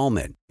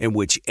installment, in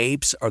which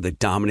apes are the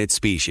dominant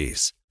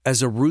species.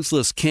 As a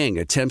ruthless king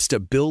attempts to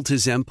build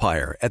his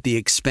empire at the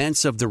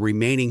expense of the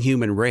remaining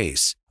human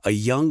race, a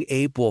young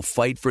ape will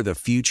fight for the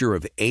future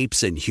of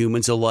apes and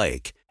humans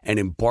alike and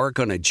embark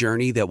on a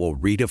journey that will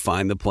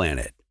redefine the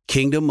planet.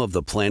 Kingdom of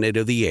the Planet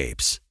of the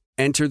Apes.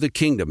 Enter the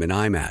kingdom in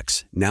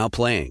IMAX, now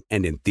playing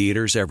and in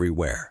theaters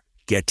everywhere.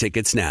 Get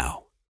tickets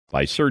now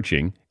by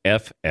searching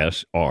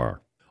FSR.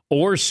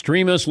 Or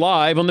stream us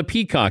live on the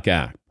Peacock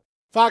app.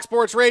 Fox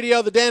Sports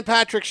Radio, The Dan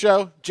Patrick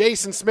Show.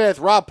 Jason Smith,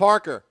 Rob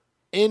Parker,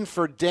 in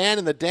for Dan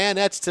and the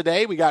Danettes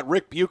today. We got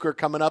Ric Bucher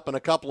coming up in a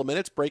couple of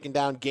minutes, breaking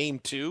down Game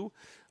 2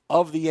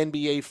 of the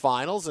NBA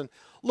Finals. And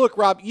look,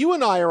 Rob, you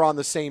and I are on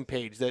the same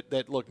page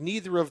that look,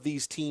 neither of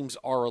these teams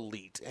are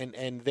elite,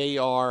 and they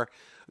are –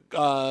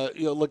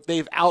 look,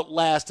 they've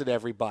outlasted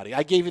everybody.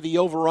 I gave you the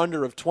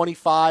over-under of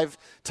 25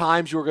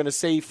 times you were going to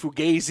say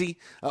Fugazi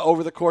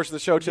over the course of the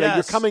show today. Yes.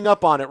 You're coming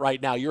up on it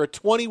right now. You're at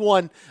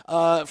 21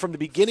 from the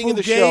beginning of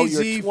the show.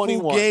 You're at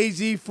 21.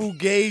 Fugazi.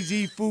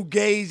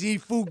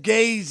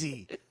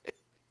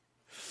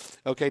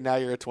 Okay, now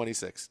you're at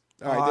 26.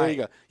 All right, there you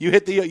go. You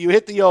hit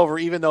the over,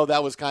 even though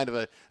that was kind of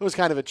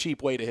a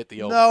cheap way to hit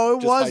the over. No,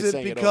 it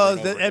wasn't,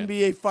 because the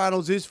NBA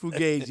Finals is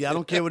Fugazi. I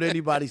don't care what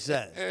anybody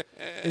says.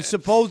 It's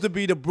supposed to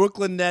be the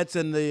Brooklyn Nets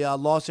and the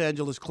Los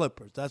Angeles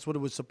Clippers. That's what it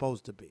was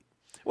supposed to be.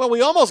 Well,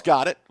 we almost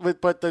got it,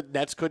 but the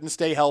Nets couldn't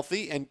stay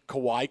healthy, and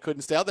Kawhi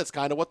couldn't stay out. That's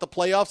kind of what the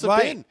playoffs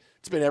have been.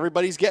 It's been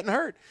everybody's getting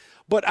hurt.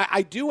 But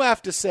I do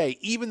have to say,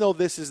 even though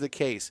this is the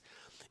case,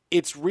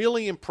 it's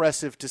really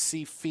impressive to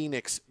see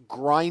Phoenix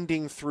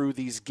grinding through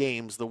these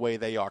games the way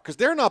they are, because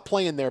they're not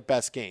playing their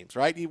best games,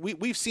 right?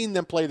 We've seen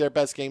them play their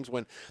best games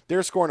when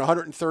they're scoring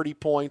 130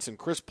 points and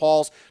Chris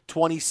Paul's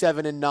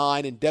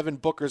 27-9 and Devin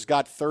Booker's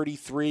got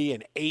 33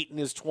 and 8 in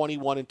his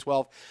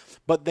 21-12.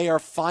 But they are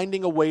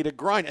finding a way to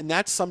grind, and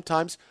that's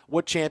sometimes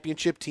what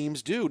championship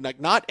teams do.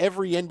 Like, not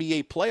every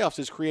NBA playoffs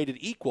is created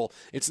equal.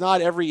 It's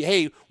not every,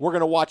 hey, we're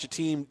going to watch a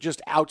team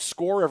just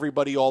outscore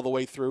everybody all the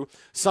way through.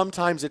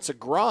 Sometimes it's a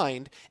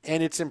grind.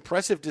 And it's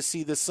impressive to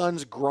see the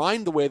Suns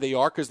grind the way they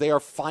are, because they are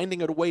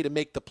finding a way to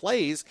make the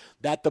plays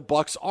that the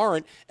Bucks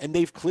aren't, and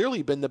they've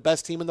clearly been the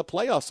best team in the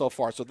playoffs so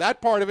far. So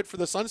that part of it for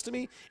the Suns, to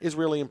me, is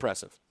really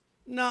impressive.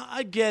 No,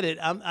 I get it.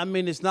 I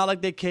mean, it's not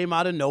like they came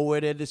out of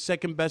nowhere. They're the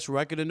second best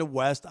record in the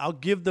West. I'll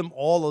give them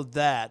all of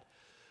that.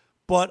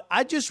 But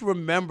I just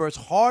remember it's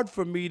hard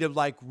for me to,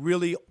 like,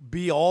 really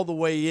be all the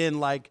way in,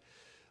 like,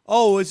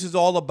 oh, this is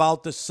all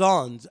about the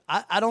Suns.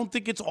 I don't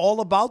think it's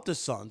all about the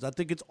Suns. I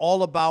think it's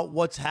all about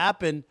what's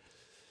happened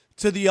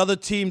to the other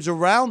teams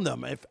around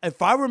them.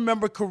 If I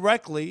remember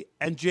correctly,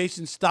 and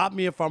Jason, stop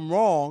me if I'm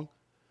wrong,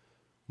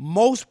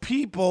 most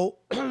people,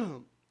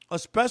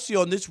 especially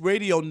on this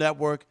radio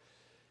network,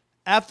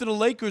 after the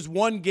Lakers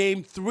won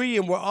Game 3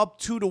 and were up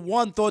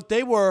 2-1, thought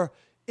they were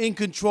in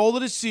control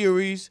of the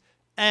series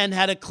and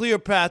had a clear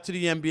path to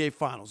the NBA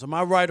Finals. Am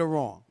I right or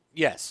wrong?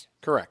 Yes,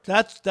 correct.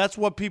 That's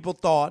what people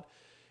thought.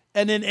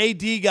 And then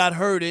AD got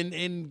hurt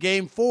in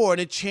Game 4,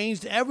 and it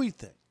changed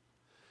everything.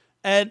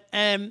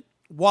 And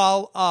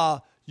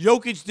while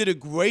Jokic did a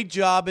great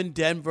job in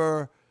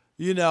Denver,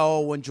 you know,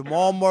 when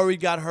Jamal Murray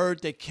got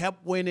hurt, they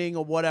kept winning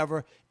or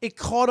whatever. It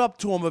caught up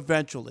to him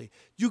eventually.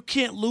 You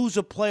can't lose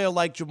a player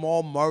like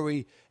Jamal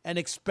Murray and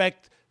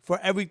expect for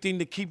everything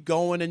to keep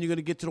going and you're going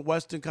to get to the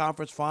Western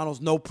Conference Finals,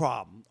 no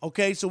problem.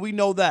 Okay, so we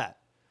know that.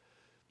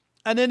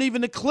 And then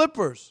even the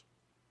Clippers.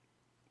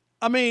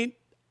 I mean,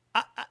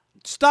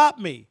 stop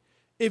me.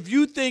 If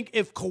you think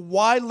if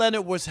Kawhi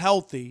Leonard was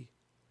healthy,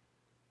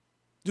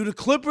 do the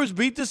Clippers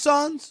beat the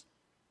Suns?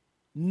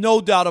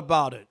 No doubt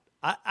about it.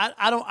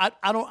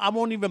 I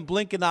won't even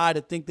blink an eye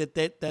to think that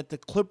the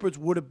Clippers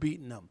would have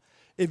beaten them.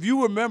 If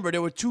you remember,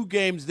 there were 2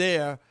 games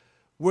there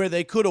where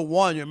they could have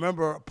won. You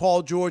remember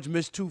Paul George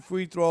missed 2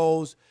 free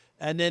throws,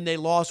 and then they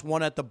lost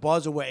one at the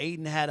buzzer where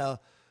Ayton had a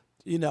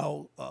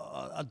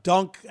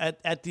dunk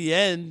at the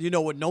end,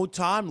 with no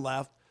time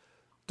left.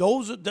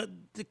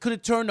 They could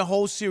have turned the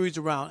whole series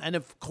around, and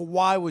if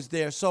Kawhi was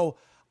there. So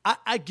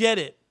I get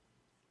it.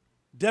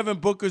 Devin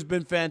Booker's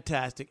been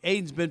fantastic.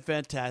 Ayton's been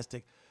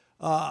fantastic.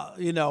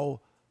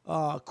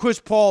 Chris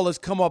Paul has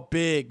come up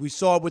big. We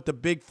saw it with the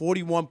big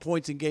 41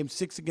 points in Game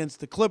 6 against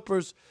the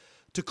Clippers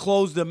to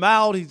close them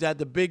out. He's had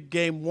the big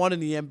Game 1 in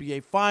the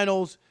NBA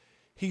Finals.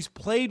 He's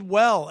played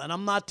well, and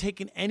I'm not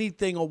taking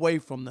anything away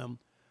from them.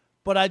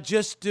 But I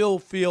just still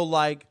feel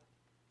like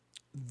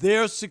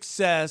their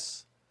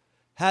success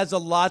has a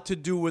lot to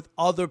do with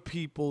other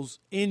people's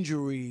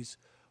injuries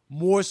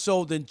more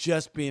so than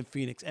just being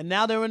Phoenix. And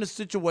now they're in a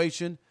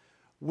situation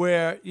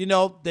where,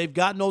 they've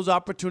gotten those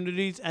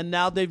opportunities and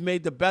now they've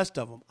made the best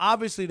of them.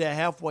 Obviously, they're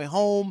halfway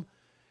home.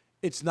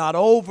 It's not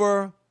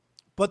over,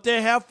 but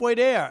they're halfway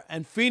there.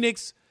 And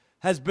Phoenix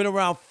has been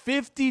around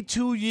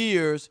 52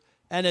 years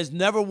and has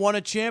never won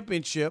a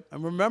championship.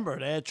 And remember,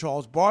 they had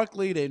Charles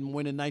Barkley. They didn't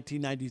win in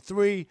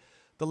 1993.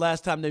 the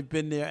last time they've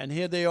been there. And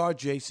here they are,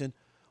 Jason,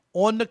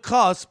 on the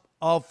cusp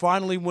of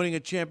finally winning a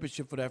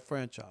championship for that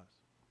franchise.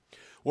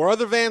 Where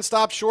other vans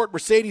stop short,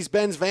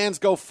 Mercedes-Benz vans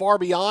go far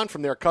beyond,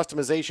 from their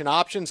customization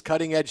options,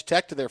 cutting-edge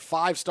tech, to their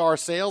 5-star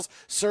sales,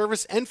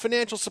 service, and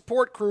financial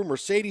support crew.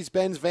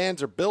 Mercedes-Benz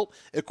vans are built,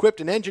 equipped,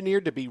 and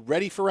engineered to be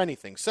ready for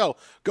anything. So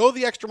go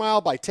the extra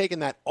mile by taking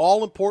that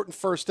all-important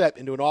first step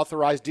into an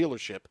authorized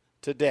dealership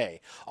today.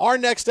 Our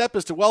next step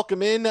is to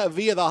welcome in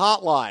via the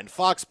hotline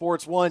Fox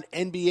Sports 1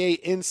 NBA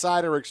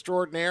insider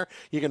extraordinaire.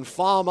 You can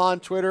follow him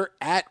on Twitter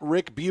at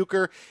Ric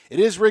Bucher.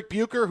 It is Ric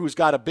Bucher who's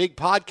got a big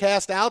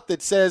podcast out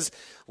that says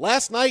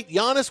last night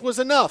Giannis was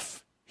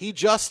enough. He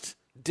just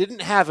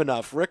didn't have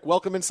enough. Rick,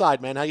 welcome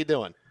inside, man. How you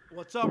doing?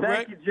 What's up, Rick?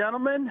 Thank you,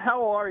 gentlemen.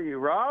 How are you,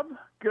 Rob?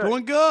 Good.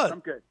 Doing good. I'm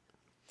good.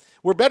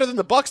 We're better than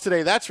the Bucks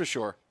today, that's for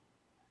sure.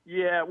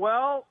 Yeah,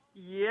 well,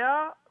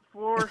 yeah,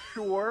 for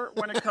sure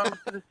when it comes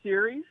to the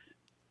series.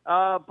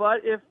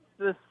 But if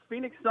the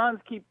Phoenix Suns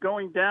keep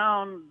going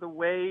down the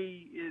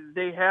way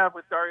they have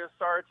with Dario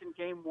Saric in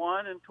Game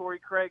 1 and Torrey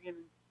Craig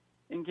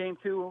in Game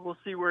 2, we'll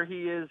see where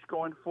he is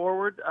going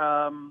forward.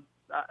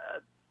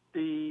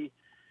 The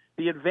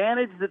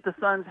advantage that the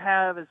Suns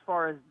have as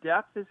far as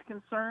depth is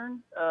concerned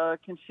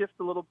can shift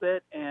a little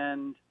bit,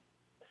 and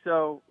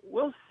so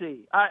we'll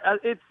see.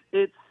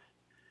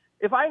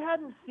 If I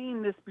hadn't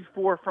seen this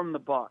before from the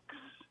Bucks,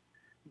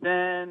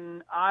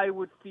 then I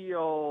would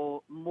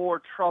feel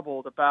more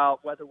troubled about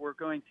whether we're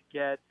going to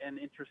get an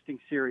interesting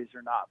series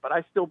or not. But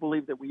I still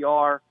believe that we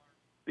are,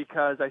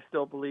 because I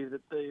still believe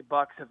that the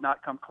Bucks have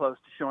not come close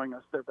to showing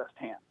us their best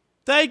hand.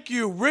 Thank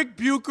you. Ric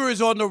Bucher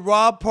is on the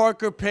Rob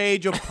Parker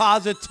page of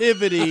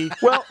positivity.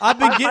 Well, I've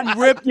been getting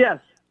ripped.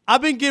 Yes.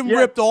 I've been getting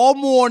ripped all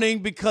morning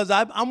because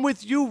I'm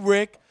with you,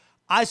 Rick.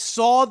 I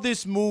saw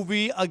this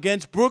movie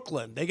against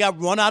Brooklyn. They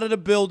got run out of the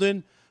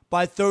building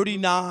by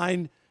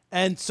 39.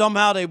 And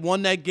somehow they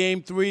won that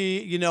Game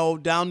 3,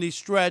 down the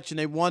stretch, and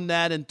they won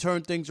that and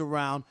turned things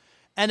around.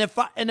 And if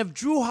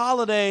Drew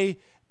Holiday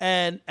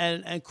and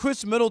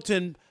Chris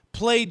Middleton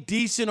played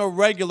decent or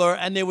regular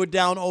and they were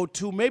down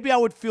 0-2, maybe I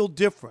would feel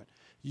different.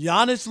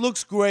 Giannis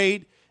looks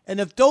great, and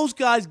if those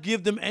guys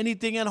give them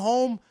anything at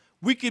home,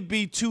 we could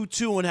be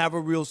 2-2 and have a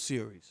real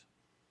series.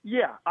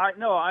 Yeah,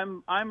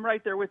 I'm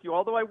right there with you.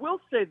 Although I will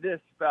say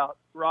this about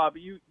Rob,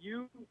 you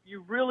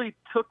really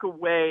took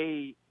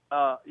away.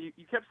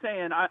 You kept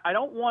saying, I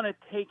don't want to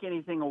take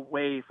anything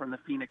away from the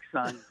Phoenix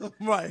Suns.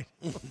 Right.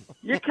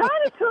 You kind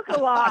of took a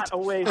lot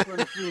away from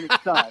the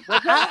Phoenix Suns.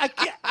 Okay?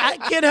 I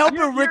can't help it,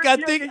 Rick. I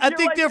think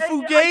they're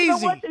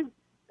fugazi.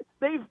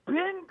 They've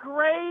been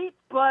great,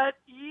 but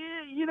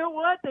you know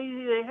what?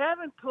 They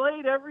haven't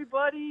played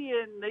everybody,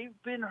 and they've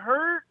been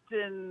hurt,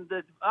 and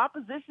the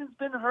opposition's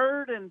been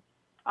hurt, and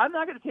I'm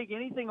not going to take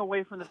anything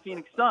away from the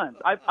Phoenix Suns.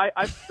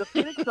 The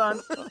Phoenix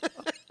Suns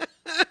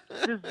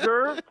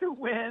deserve to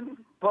win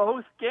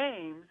both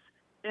games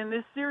in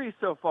this series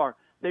so far.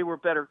 They were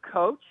better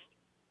coached.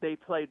 They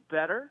played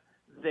better.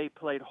 They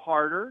played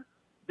harder.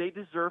 They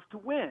deserve to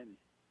win.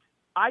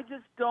 I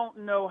just don't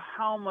know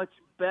how much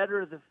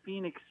better the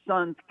Phoenix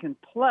Suns can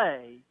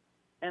play,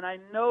 and I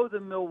know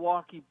the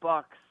Milwaukee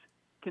Bucks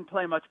can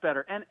play much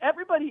better. And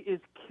everybody is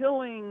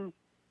killing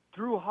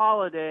Drew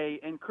Holiday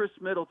and Chris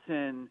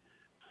Middleton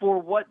for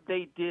what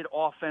they did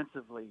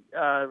offensively.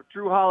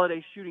 Drew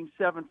Holiday shooting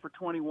 7 for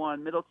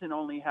 21, Middleton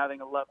only having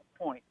 11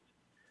 points.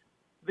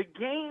 The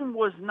game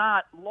was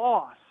not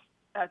lost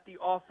at the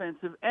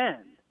offensive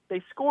end.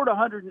 They scored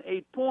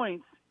 108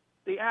 points.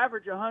 They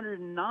average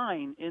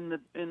 109 in the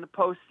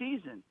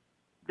postseason.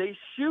 They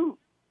shoot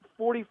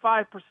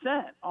 45%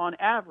 on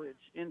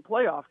average in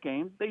playoff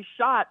games. They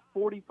shot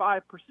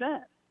 45%.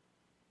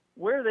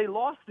 Where they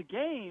lost the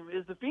game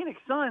is the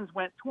Phoenix Suns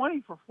went 20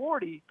 for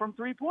 40 from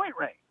three-point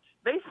range.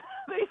 They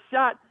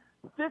shot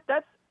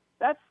that's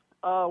at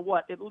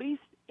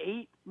least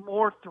 8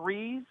 more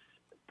threes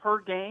per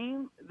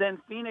game than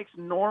Phoenix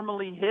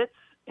normally hits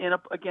in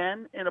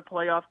a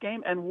playoff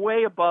game, and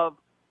way above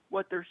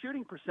what their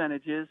shooting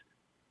percentage is.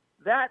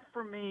 That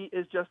for me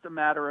is just a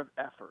matter of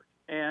effort.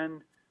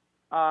 And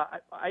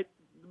the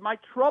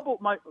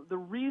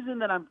reason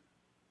that I'm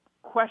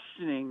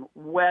questioning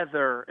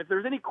whether, if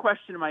there's any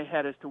question in my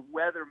head as to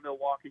whether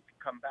Milwaukee can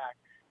come back,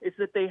 it's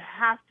that they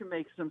have to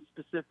make some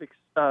specific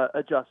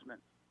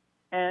adjustments.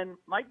 And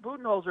Mike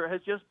Budenholzer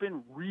has just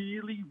been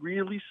really,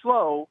 really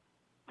slow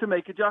to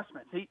make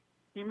adjustments.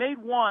 He made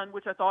one,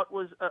 which I thought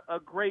was a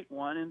great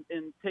one,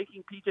 in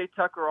taking P.J.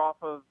 Tucker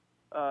off of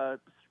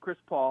Chris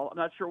Paul. I'm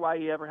not sure why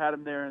he ever had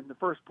him there in the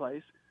first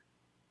place.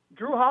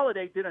 Drew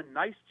Holiday did a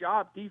nice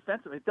job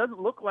defensively. It doesn't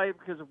look like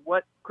because of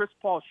what Chris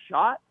Paul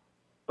shot,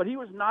 but he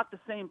was not the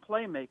same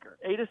playmaker.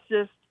 8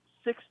 assists,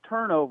 6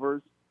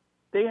 turnovers.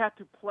 They had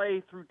to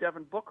play through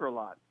Devin Booker a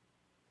lot.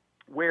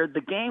 Where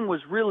the game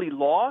was really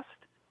lost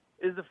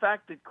is the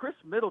fact that Chris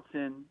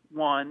Middleton,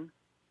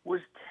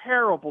 was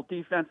terrible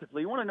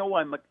defensively. You want to know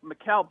why?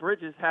 Mikal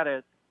Bridges had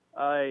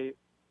a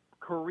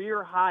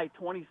career-high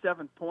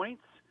 27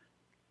 points.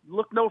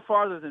 Look no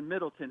farther than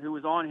Middleton, who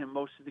was on him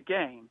most of the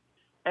game.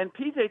 And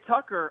P.J.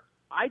 Tucker,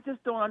 I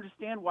just don't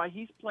understand why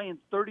he's playing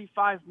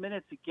 35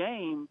 minutes a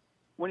game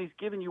when he's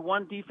giving you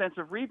one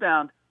defensive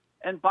rebound.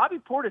 And Bobby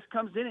Portis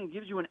comes in and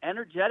gives you an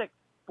energetic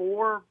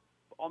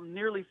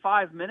nearly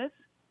 5 minutes,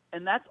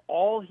 and that's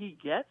all he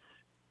gets.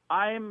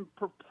 I'm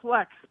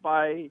perplexed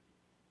by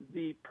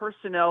the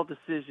personnel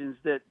decisions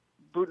that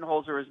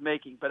Budenholzer is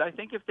making. But I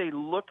think if they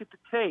look at the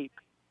tape,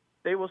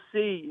 they will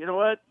see, you know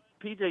what,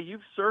 PJ,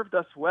 you've served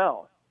us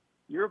well.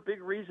 You're a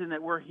big reason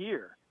that we're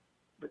here.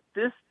 But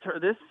this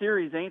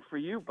series ain't for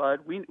you,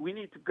 bud. We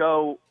need to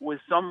go with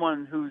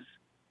someone who's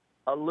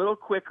a little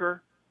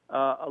quicker,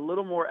 a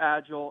little more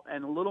agile,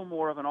 and a little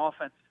more of an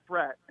offensive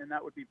threat, and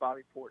that would be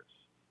Bobby Portis.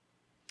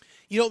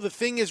 You know, the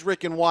thing is,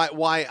 Rick, and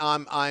why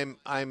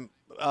I'm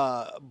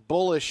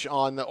bullish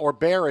on or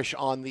bearish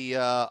on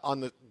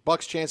the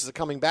Bucks' chances of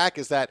coming back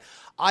is that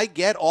I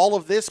get all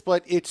of this,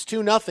 but it's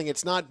 2-0.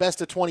 It's not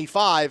best of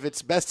 25.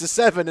 It's best of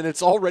 7, and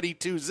it's already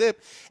 2-0.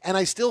 And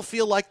I still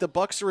feel like the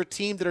Bucks are a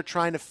team that are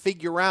trying to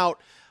figure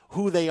out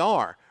who they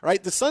are,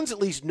 right? The Suns at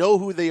least know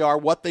who they are,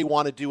 what they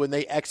want to do, and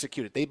they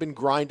execute it. They've been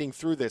grinding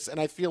through this, and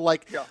I feel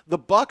like the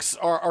Bucks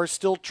are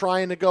still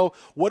trying to go,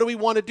 what do we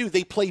want to do?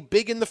 They play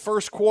big in the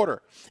first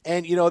quarter,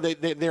 and you know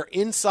they're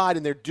inside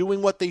and they're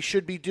doing what they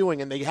should be doing,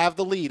 and they have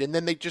the lead, and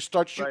then they just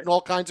start shooting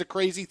all kinds of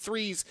crazy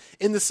threes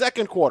in the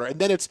second quarter, and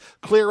then it's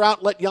clear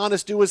out, let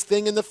Giannis do his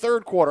thing in the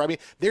third quarter. I mean,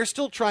 they're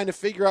still trying to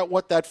figure out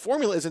what that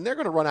formula is, and they're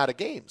going to run out of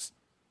games.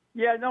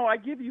 Yeah, no, I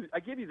give you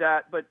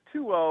that, but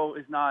 2-0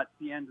 is not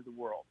the end of the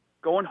world.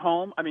 Going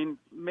home, I mean,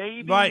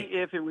 maybe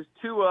if it was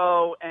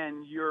 2-0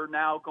 and you're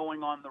now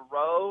going on the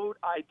road,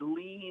 I'd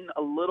lean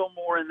a little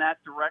more in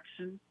that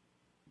direction.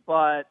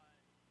 But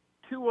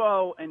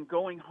 2-0 and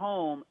going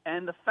home,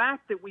 and the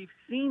fact that we've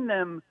seen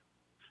them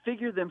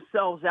figure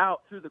themselves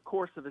out through the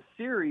course of a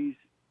series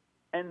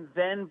and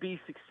then be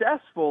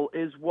successful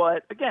is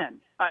what, again,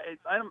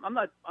 I'm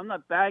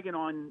not bagging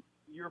on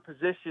your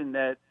position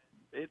that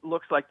it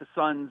looks like the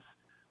Suns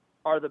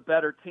are the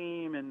better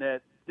team and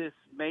that this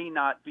may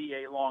not be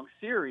a long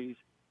series.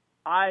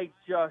 I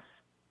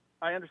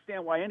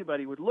understand why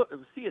anybody would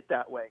see it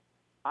that way.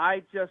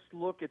 I just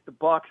look at the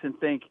Bucks and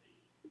think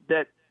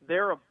that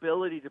their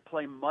ability to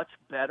play much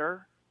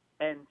better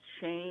and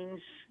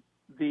change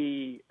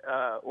the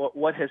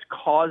what has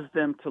caused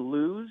them to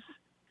lose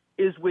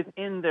is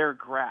within their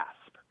grasp.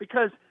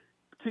 Because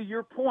to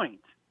your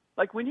point,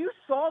 like when you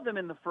saw them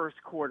in the first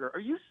quarter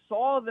or you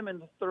saw them in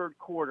the third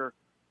quarter,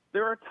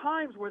 there are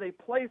times where they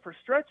play for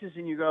stretches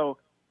and you go,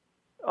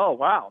 oh,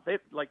 wow, they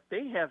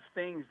have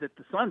things that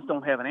the Suns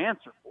don't have an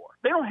answer for.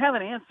 They don't have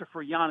an answer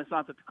for Giannis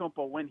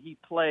Antetokounmpo when he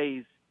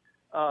plays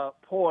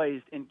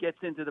poised and gets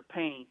into the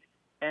paint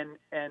and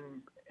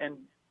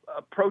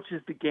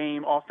approaches the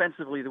game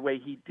offensively the way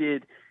he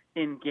did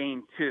in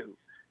Game 2.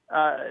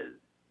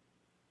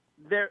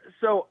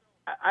 So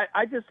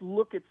I just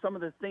look at some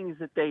of the things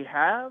that they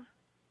have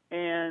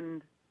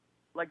and,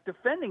 like,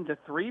 defending the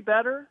three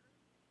better,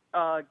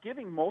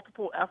 giving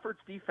multiple efforts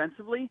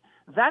defensively,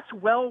 that's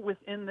well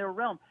within their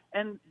realm.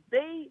 And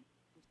they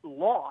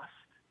lost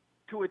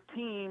to a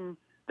team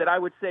that I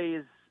would say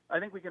is, I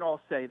think we can all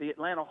say, the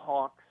Atlanta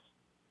Hawks,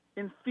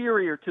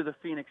 inferior to the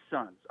Phoenix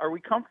Suns. Are we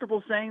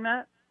comfortable saying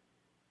that?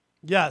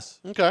 Yes.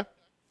 Okay.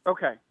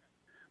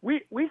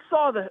 We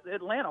saw the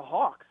Atlanta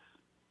Hawks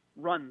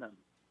run them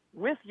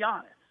with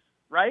Giannis,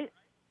 right?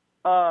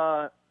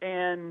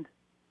 And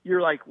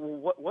you're like,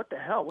 well, what the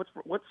hell?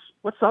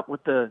 What's up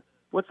with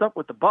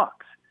the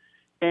Bucks?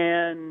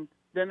 And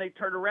then they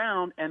turned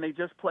around and they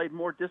just played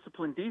more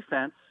disciplined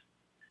defense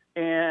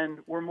and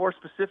were more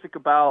specific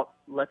about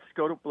let's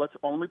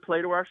only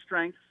play to our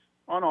strengths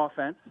on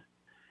offense.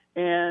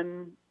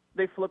 And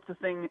they flipped the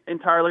thing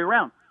entirely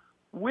around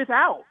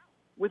without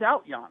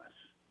Giannis.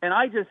 And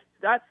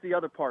that's the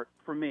other part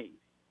for me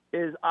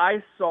is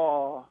I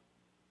saw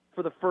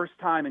for the first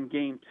time in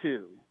Game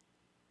 2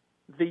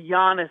 the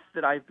Giannis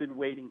that I've been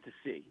waiting to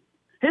see.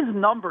 His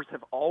numbers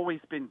have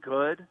always been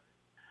good.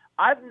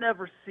 I've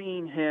never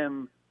seen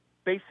him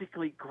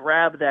basically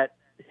grab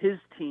his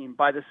team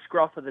by the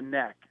scruff of the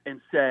neck and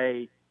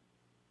say,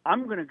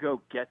 I'm going to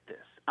go get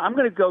this. I'm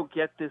going to go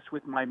get this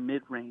with my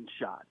mid-range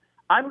shot.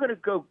 I'm going to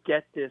go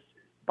get this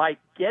by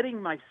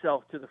getting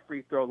myself to the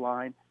free throw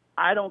line.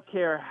 I don't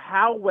care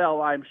how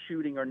well I'm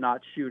shooting or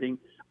not shooting.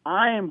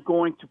 I am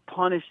going to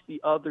punish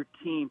the other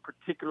team,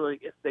 particularly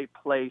if they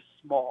play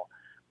small.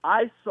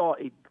 I saw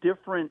a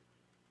different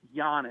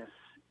Giannis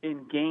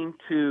in Game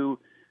 2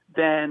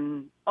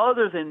 than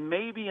other than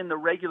maybe in the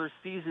regular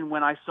season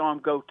when I saw him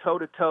go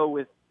toe-to-toe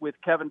with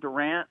Kevin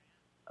Durant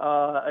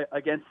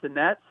against the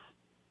Nets.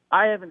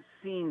 I haven't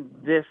seen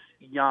this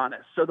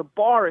Giannis. So the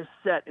bar is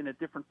set in a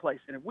different place.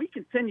 And if we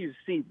continue to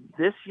see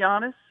this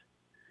Giannis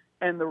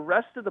and the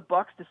rest of the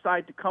Bucks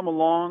decide to come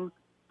along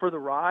for the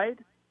ride,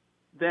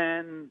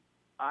 then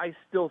I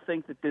still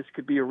think that this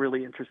could be a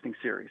really interesting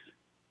series.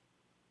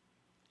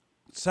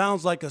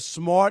 Sounds like a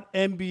smart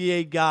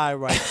NBA guy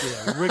right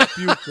there, Ric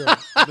Bucher.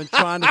 I've been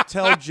trying to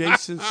tell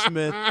Jason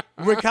Smith.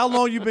 Rick, how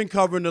long you been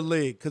covering the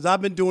league? Because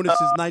I've been doing this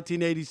since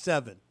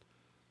 1987.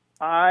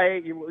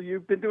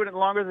 You've been doing it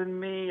longer than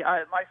me.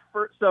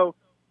 So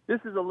this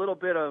is a little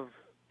bit of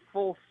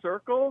full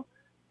circle.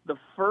 The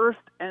first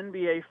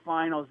NBA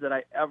Finals that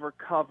I ever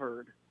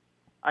covered,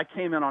 I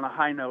came in on a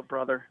high note,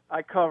 brother.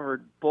 I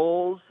covered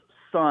Bulls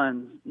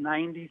Suns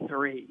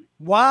 '93.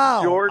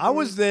 Wow, Jordan, I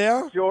was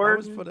there.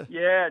 Jordan,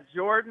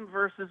 Jordan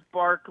versus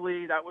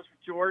Barkley. That was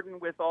Jordan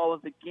with all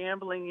of the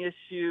gambling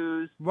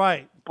issues.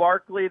 Right.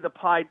 Barkley, the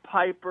Pied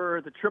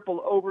Piper, the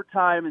triple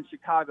overtime in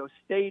Chicago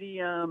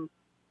Stadium,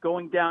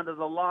 going down to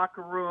the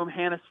locker room.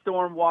 Hannah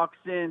Storm walks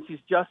in.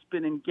 She's just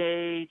been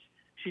engaged.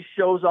 She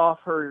shows off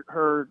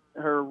her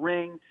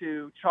ring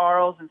to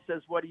Charles and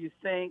says, "What do you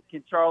think?"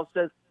 And Charles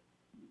says,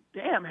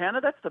 "Damn,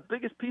 Hannah, that's the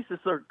biggest piece of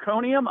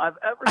zirconium I've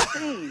ever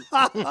seen."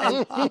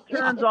 And she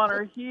turns on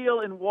her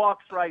heel and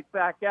walks right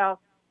back out.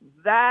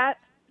 That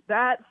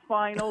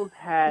finals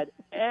had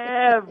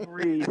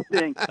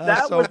everything.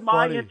 That was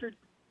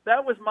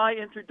my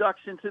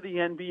introduction to the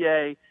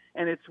NBA,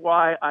 and it's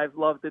why I've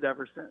loved it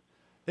ever since.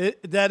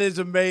 That is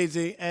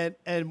amazing.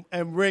 And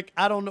Rick,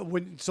 I don't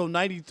know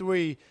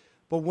 93,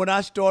 but when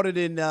I started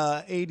in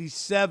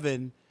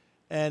 87.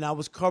 And I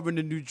was covering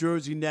the New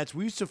Jersey Nets.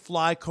 We used to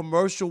fly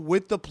commercial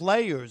with the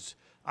players.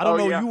 I don't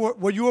know. Yeah.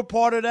 Were you a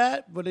part of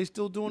that? Were they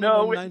still doing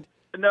it?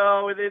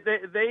 No, they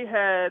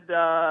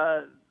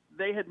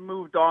had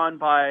moved on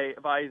by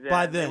then.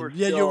 By then,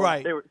 you're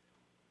right.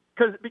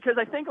 Because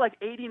I think like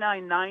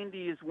 89,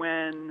 90 is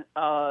when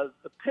the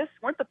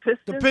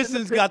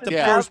Pistons got the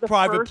first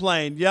private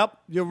plane. Yep,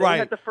 you're right. They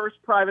had the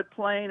first private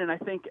plane, and I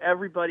think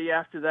everybody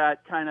after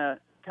that kind of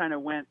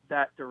went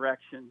that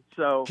direction.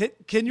 So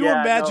can you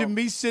imagine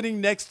me sitting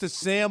next to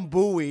Sam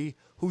Bowie,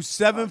 who's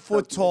 7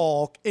 foot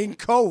tall, in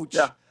coach,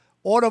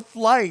 on a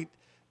flight?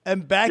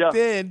 And back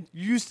then,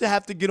 you used to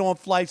have to get on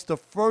flights, the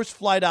first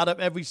flight out of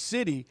every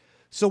city.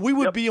 So we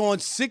would be on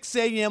 6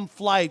 a.m.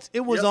 flights.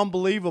 It was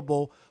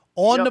unbelievable.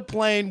 On the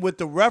plane with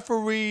the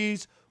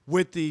referees,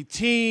 with the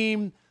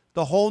team,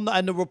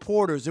 and the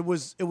reporters. It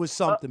was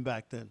something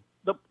back then.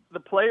 The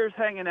players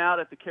hanging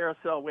out at the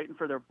carousel waiting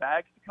for their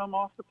bags to come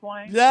off the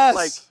plane. Yes.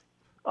 Like,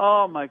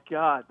 oh my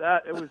God,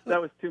 that was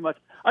too much.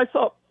 I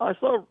saw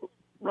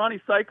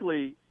Ronnie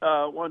Cycli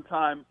one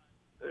time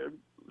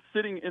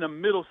sitting in a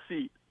middle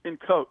seat in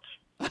coach.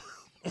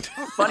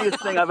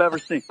 Funniest thing I've ever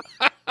seen.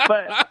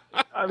 But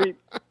I mean,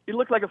 he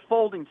looked like a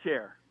folding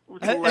chair. It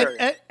was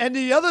hilarious. And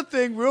the other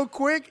thing, real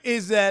quick,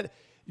 is that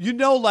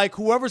like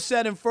whoever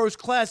sat in first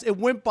class, it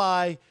went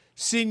by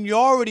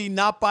seniority,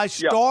 not by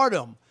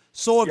stardom.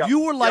 So if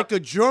you were like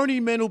a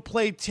journeyman who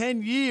played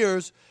 10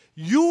 years,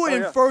 you were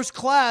in first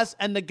class,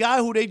 and the guy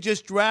who they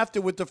just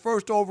drafted with the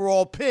first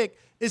overall pick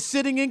is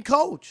sitting in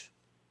coach.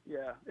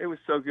 Yeah, it was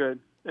so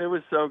good. It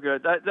was so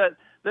good. That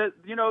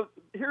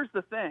here's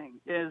the thing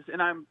is,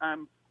 and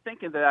I'm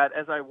thinking that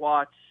as I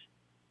watch,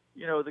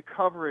 the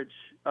coverage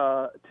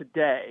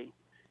today,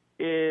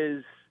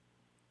 is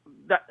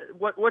that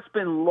what's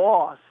been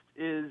lost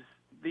is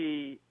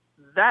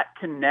that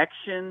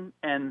connection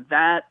and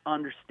that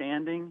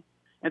understanding.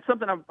 And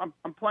something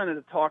I'm planning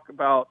to talk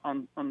about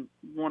on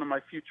one of my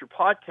future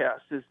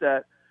podcasts is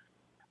that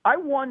I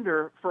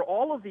wonder, for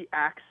all of the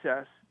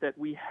access that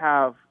we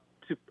have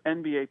to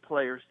NBA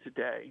players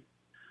today,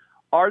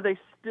 are they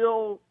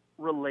still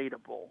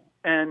relatable?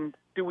 And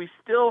do we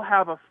still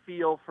have a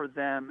feel for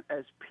them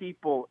as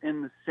people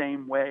in the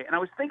same way? And I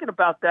was thinking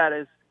about that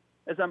as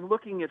I'm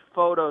looking at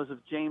photos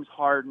of James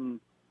Harden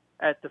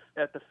at the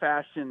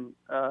fashion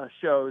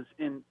shows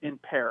in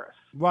Paris.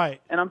 Right.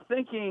 And I'm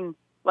thinking,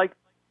 like,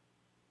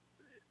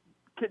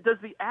 does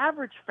the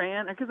average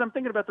fan, because I'm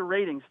thinking about the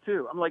ratings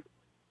too, I'm like,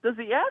 does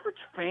the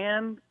average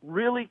fan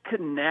really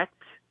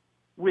connect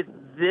with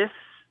this?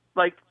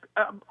 Like,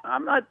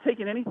 I'm not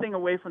taking anything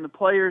away from the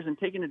players and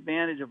taking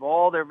advantage of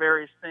all their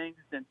various things.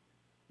 And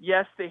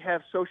yes, they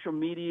have social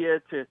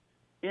media to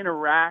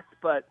interact,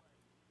 but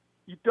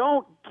you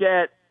don't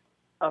get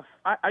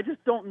I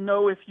just don't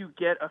know if you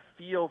get a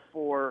feel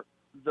for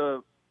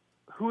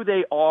who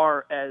they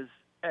are as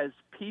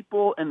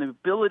people and the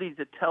ability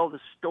to tell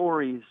the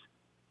stories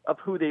of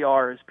who they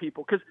are as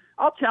people. Because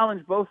I'll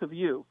challenge both of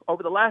you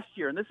over the last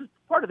year, and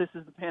part of this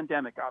is the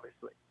pandemic,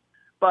 obviously.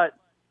 But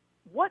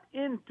what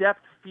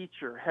in-depth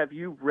feature have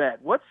you read?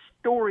 What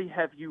story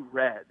have you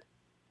read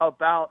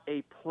about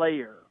a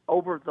player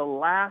over the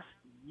last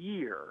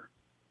year,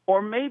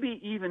 or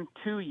maybe even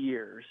 2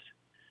 years,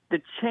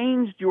 that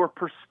changed your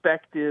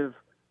perspective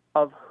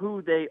of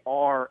who they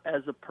are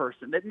as a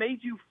person, that made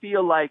you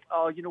feel like,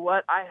 oh, you know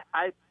what,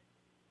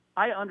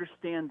 I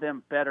understand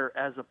them better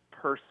as a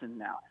person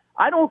now?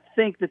 I don't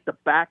think that the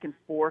back and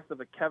forth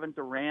of a Kevin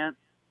Durant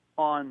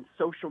on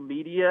social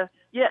media,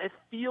 it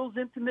feels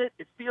intimate.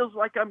 It feels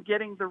like I'm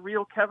getting the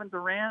real Kevin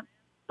Durant.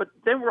 But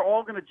then we're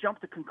all going to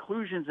jump to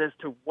conclusions as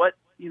to what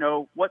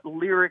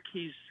lyric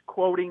he's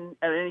quoting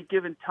at any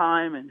given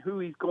time and who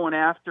he's going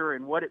after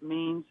and what it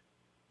means.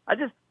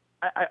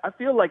 I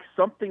feel like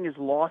something is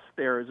lost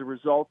there as a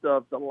result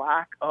of the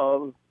lack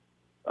of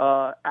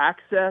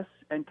access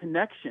and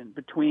connection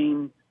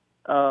between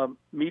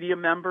media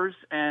members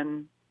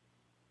and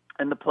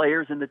the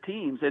players and the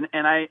teams. And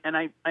I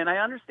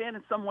understand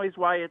in some ways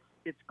why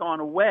it's gone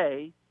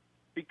away,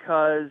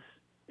 because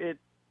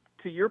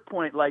to your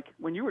point, like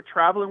when you were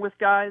traveling with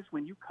guys,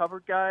 when you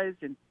covered guys,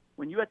 and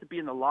when you had to be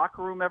in the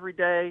locker room every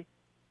day,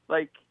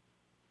 like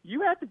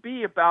you had to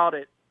be about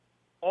it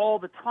all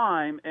the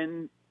time,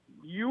 and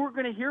you were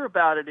going to hear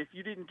about it if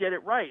you didn't get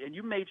it right, and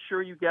you made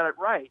sure you got it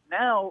right.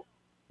 Now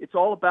it's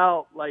all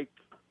about, like,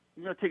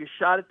 you're going to take a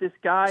shot at this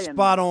guy and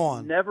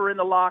never in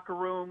the locker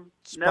room,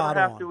 never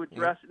have to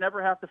address it,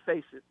 never have to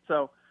face it.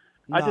 So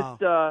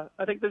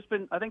I think there's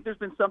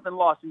been something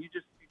lost, and you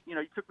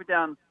took me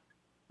down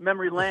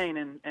memory lane,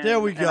 and there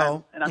we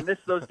go. I miss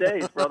those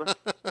days, brother.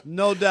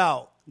 No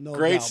doubt.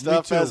 Great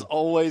stuff, as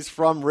always,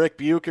 from Ric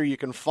Bucher. You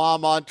can follow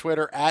him on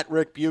Twitter, at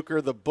Ric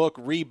Bucher. The book,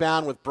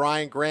 Rebound with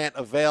Brian Grant,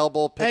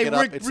 available. Pick it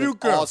up. Ric It's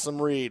Bucher, an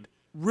awesome read.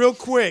 Real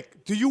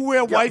quick, do you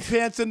wear white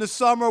pants in the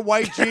summer,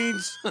 white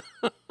jeans?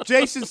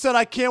 Jason said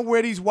I can't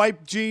wear these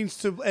white jeans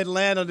to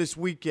Atlanta this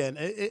weekend.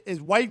 Is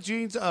white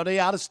jeans, are they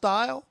out of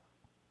style?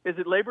 Is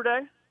it Labor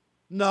Day?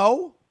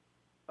 No.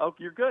 Oh,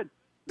 you're good.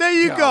 There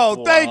you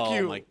go. Thank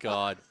you.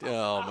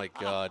 Oh, my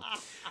God.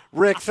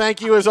 Rick,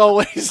 thank you as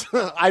always.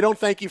 I don't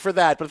thank you for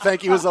that, but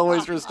thank you as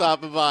always for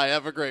stopping by.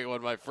 Have a great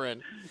one, my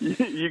friend.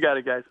 You got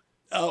it, guys.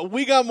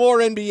 We got more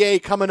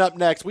NBA coming up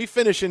next. We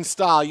finish in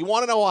style. You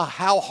want to know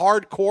how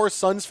hardcore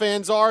Suns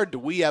fans are? Do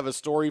we have a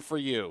story for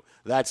you?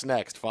 That's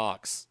next,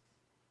 Fox.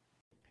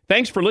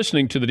 Thanks for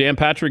listening to the Dan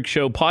Patrick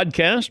Show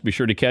podcast. Be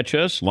sure to catch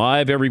us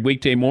live every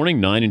weekday morning,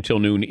 9 until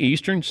noon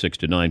Eastern, 6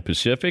 to 9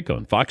 Pacific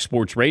on Fox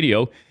Sports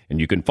Radio. And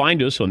you can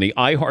find us on the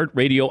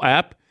iHeartRadio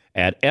app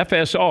at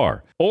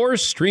FSR, or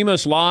stream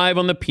us live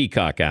on the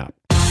Peacock app.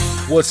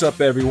 What's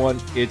up, everyone?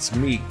 It's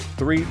me,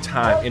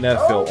 3-time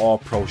NFL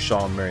All-Pro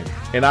Sean Merriman,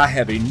 and I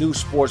have a new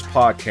sports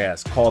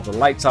podcast called the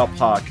Lights Out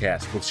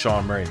Podcast with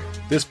Sean Merriman.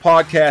 This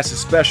podcast is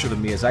special to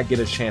me as I get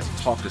a chance to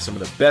talk to some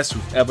of the best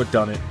who've ever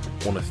done it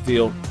on the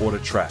field or the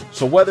track.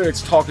 So whether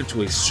it's talking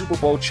to a Super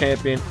Bowl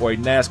champion or a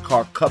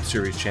NASCAR Cup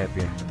Series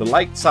champion, the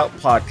Lights Out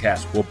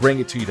Podcast will bring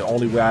it to you the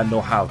only way I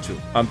know how to.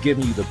 I'm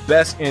giving you the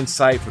best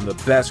insight from the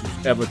best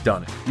who's ever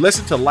done it.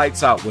 Listen to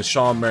Lights Out with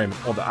Sean Merriman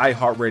on the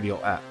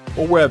iHeartRadio app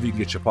or wherever you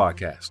get your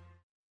podcast.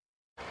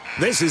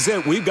 This is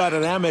it. We've got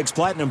an Amex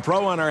Platinum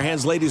Pro on our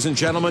hands, ladies and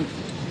gentlemen.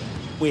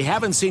 We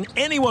haven't seen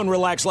anyone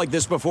relax like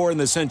this before in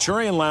the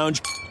Centurion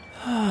Lounge.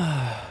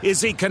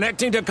 Is he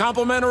connecting to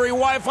complimentary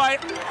Wi-Fi?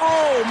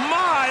 Oh,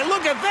 my!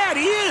 Look at that!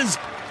 He is!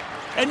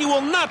 And you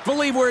will not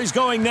believe where he's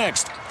going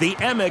next. The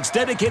Amex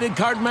dedicated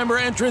card member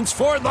entrance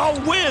for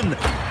the win!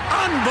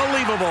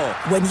 Unbelievable!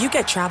 When you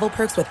get travel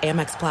perks with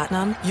Amex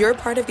Platinum, you're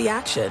part of the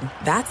action.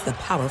 That's the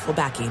powerful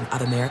backing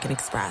of American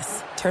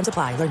Express. Terms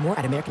apply. Learn more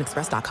at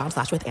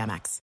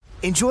americanexpress.com/withAmex.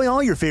 Enjoy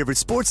all your favorite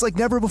sports like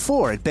never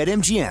before at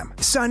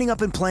BetMGM. Signing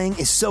up and playing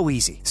is so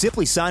easy.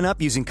 Simply sign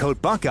up using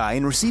code Buckeye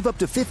and receive up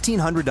to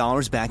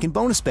 $1,500 back in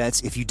bonus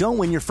bets if you don't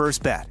win your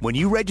first bet. When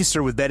you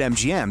register with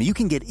BetMGM, you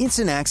can get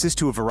instant access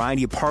to a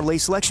variety of parlay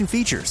selection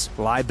features,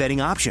 live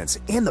betting options,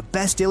 and the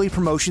best daily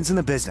promotions in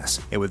the business.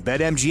 And with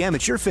BetMGM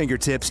at your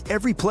fingertips,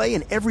 every play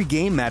and every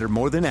game matter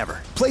more than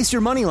ever. Place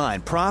your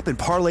moneyline, prop, and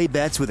parlay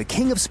bets with the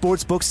king of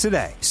sportsbooks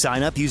today.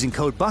 Sign up using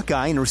code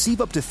Buckeye and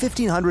receive up to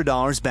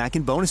 $1,500 back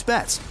in bonus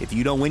bets if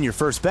you don't win your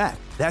first bet.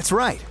 That's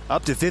right,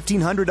 up to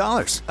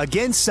 $1,500.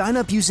 Again, sign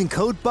up using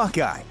code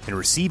Buckeye and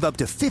receive up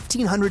to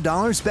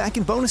 $1,500 back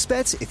in bonus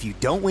bets if you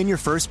don't win your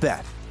first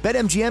bet.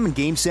 BetMGM and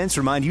GameSense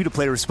remind you to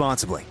play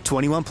responsibly.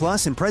 21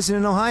 plus and present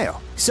in Ohio.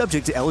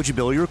 Subject to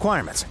eligibility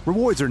requirements.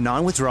 Rewards are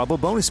non-withdrawable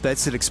bonus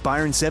bets that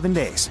expire in 7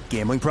 days.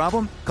 Gambling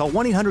problem? Call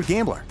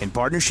 1-800-GAMBLER in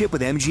partnership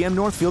with MGM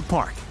Northfield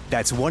Park.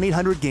 That's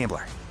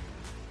 1-800-GAMBLER.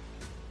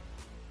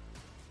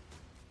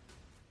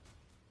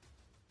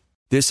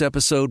 This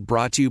episode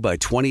brought to you by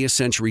 20th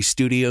Century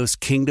Studios'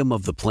 Kingdom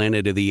of the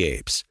Planet of the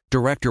Apes.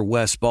 Director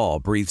Wes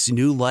Ball breathes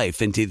new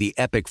life into the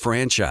epic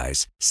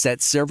franchise,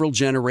 set several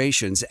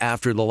generations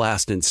after the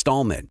last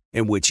installment,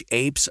 in which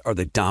apes are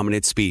the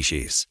dominant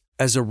species.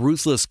 As a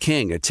ruthless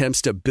king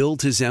attempts to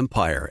build his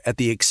empire at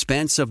the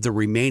expense of the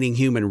remaining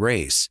human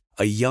race,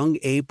 a young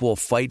ape will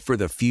fight for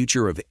the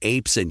future of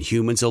apes and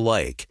humans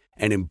alike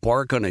and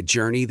embark on a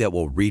journey that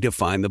will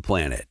redefine the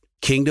planet.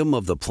 Kingdom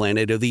of the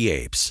Planet of the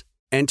Apes.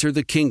 Enter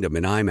the kingdom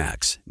in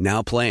IMAX,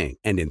 now playing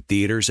and in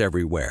theaters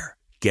everywhere.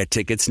 Get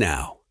tickets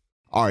now.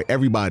 All right,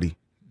 everybody,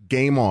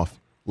 game off.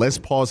 Let's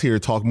pause here to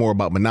talk more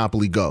about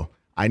Monopoly Go.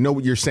 I know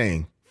what you're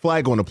saying.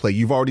 Flag on the play.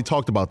 You've already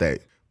talked about that.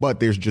 But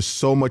there's just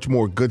so much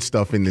more good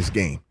stuff in this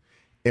game.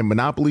 In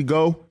Monopoly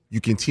Go, you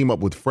can team up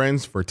with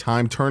friends for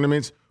timed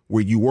tournaments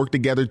where you work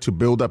together to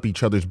build up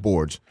each other's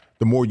boards.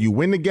 The more you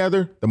win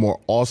together, the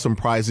more awesome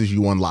prizes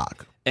you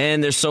unlock.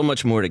 And there's so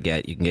much more to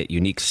get. You can get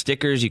unique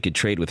stickers. You could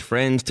trade with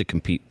friends to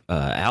compete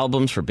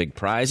albums for big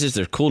prizes.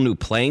 There's cool new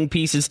playing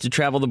pieces to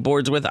travel the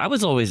boards with. I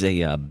was always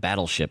a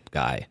battleship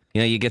guy.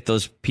 You know, you get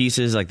those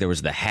pieces, like there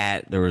was the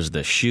hat, there was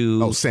the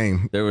shoe. Oh,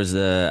 same. There was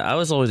I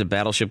was always a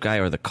Battleship guy,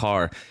 or the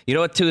car. You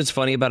know what, too, is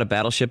funny about a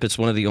Battleship? It's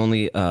one of the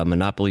only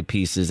Monopoly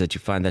pieces that you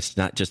find that's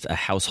not just a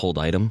household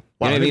item.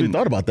 Wow, You know I what never even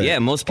thought about that. Yeah,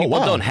 most people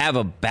wow. don't have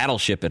a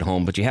Battleship at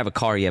home, but you have a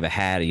car, you have a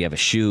hat, you have a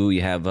shoe,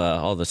 you have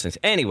all those things.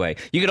 Anyway,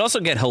 you could also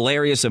get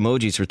hilarious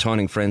emojis for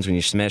taunting friends when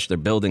you smash their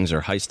buildings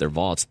or heist their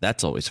vaults.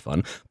 That's always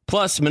fun.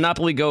 Plus,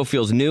 Monopoly Go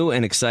feels new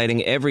and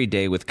exciting every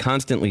day with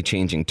constantly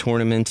changing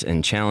tournaments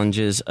and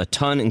challenges. A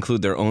ton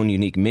include their own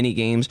unique mini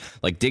games,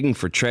 like digging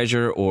for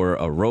treasure or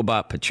a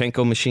robot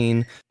Pachinko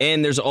machine.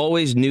 And there's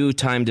always new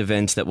timed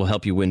events that will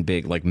help you win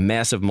big, like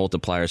massive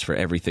multipliers for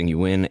everything you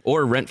win,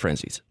 or rent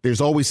frenzies.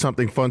 There's always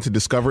something fun to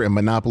discover in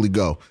Monopoly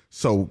Go.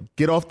 So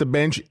get off the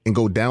bench and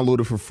go download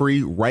it for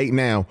free right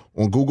now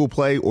on Google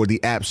Play or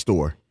the App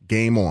Store.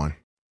 Game on.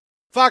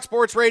 Fox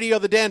Sports Radio,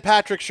 The Dan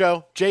Patrick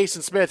Show.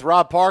 Jason Smith,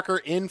 Rob Parker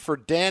in for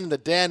Dan and the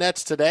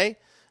Danettes today.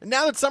 And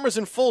now that summer's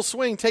in full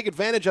swing, take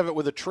advantage of it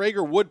with a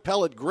Traeger wood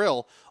pellet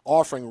grill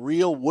offering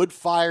real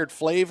wood-fired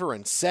flavor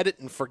and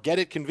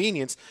set-it-and-forget-it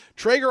convenience.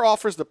 Traeger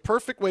offers the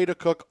perfect way to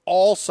cook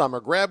all summer.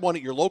 Grab one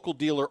at your local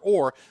dealer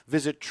or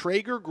visit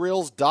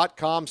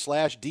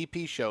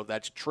TraegerGrills.com/DPShow.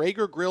 That's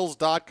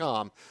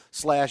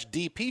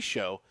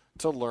TraegerGrills.com/DPShow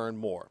to learn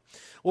more.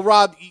 Well,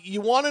 Rob, you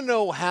want to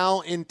know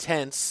how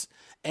intense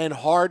and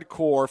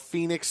hardcore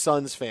Phoenix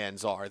Suns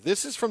fans are.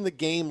 This is from the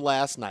game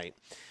last night.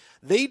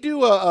 They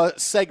do a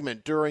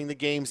segment during the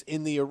games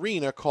in the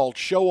arena called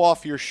Show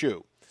Off Your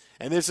Shoe.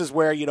 And this is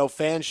where, you know,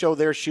 fans show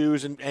their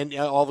shoes and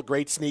all the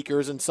great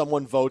sneakers, and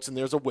someone votes and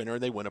there's a winner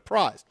and they win a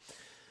prize.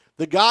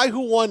 The guy who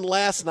won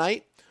last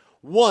night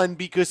won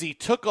because he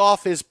took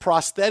off his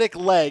prosthetic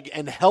leg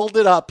and held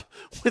it up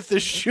with the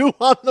shoe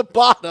on the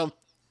bottom,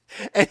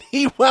 and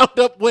he wound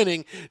up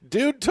winning.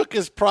 Dude took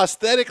his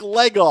prosthetic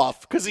leg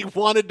off because he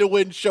wanted to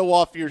win Show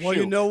Off Your Shoe. Well,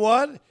 you know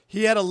what?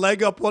 He had a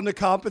leg up on the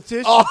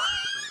competition. Oh.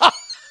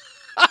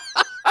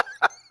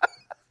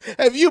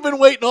 Have you been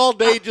waiting all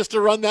day just to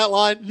run that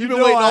line? You've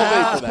been waiting all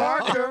day for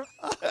that.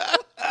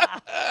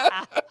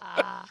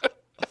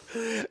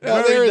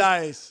 Very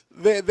nice.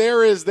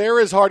 There is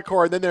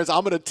hardcore, and then there's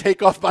I'm going to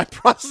take off my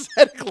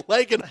prosthetic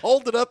leg and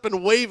hold it up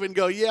and wave and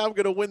go, yeah, I'm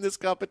going to win this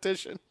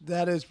competition.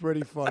 That is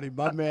pretty funny,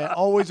 my man.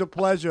 Always a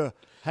pleasure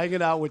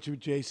hanging out with you,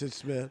 Jason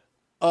Smith.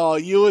 Oh,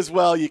 you as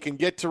well. You can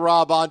get to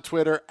Rob on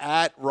Twitter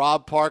at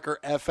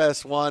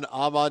RobParkerFS1.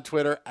 I'm on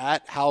Twitter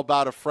at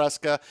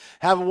HowAboutAFresca.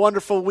 Have a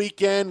wonderful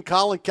weekend.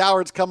 Colin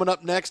Cowherd's coming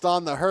up next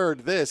on The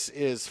Herd. This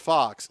is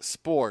Fox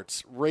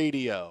Sports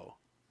Radio.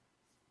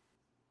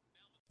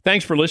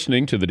 Thanks for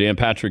listening to the Dan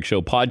Patrick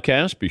Show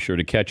podcast. Be sure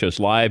to catch us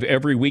live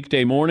every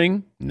weekday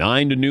morning,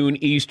 9 to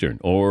noon Eastern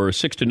or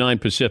 6 to 9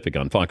 Pacific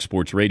on Fox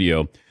Sports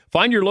Radio.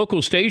 Find your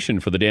local station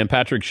for the Dan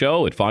Patrick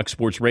Show at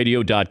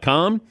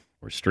foxsportsradio.com.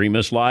 Or stream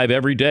us live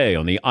every day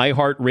on the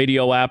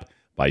iHeartRadio app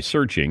by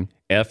searching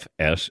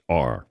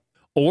FSR.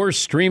 Or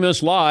stream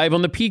us live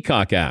on the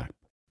Peacock app.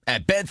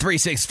 At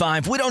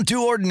Bet365, we don't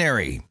do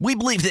ordinary. We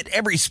believe that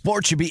every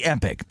sport should be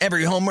epic.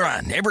 Every home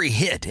run, every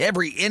hit,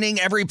 every inning,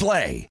 every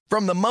play.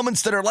 From the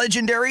moments that are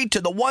legendary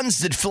to the ones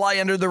that fly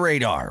under the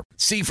radar.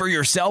 See for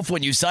yourself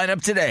when you sign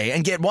up today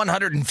and get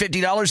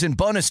 $150 in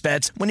bonus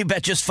bets when you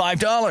bet just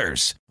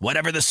 $5.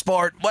 Whatever the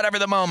sport, whatever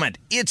the moment,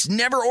 it's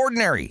never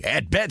ordinary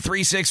at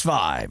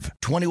Bet365.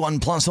 21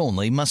 plus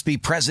only. Must be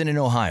present in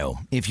Ohio.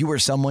 If you or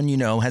someone you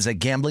know has a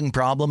gambling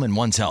problem and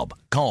wants help,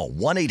 call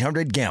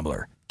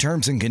 1-800-GAMBLER.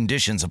 Terms and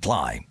conditions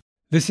apply.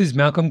 This is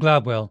Malcolm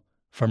Gladwell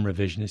from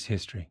Revisionist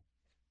History.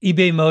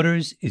 eBay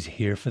Motors is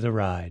here for the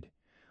ride.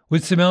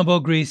 With some elbow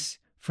grease,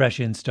 fresh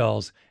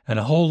installs, and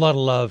a whole lot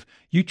of love,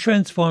 you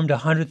transformed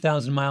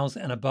 100,000 miles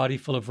and a body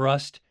full of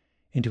rust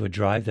into a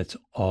drive that's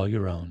all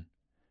your own.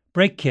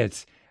 Brake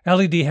kits,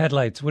 LED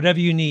headlights, whatever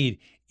you need,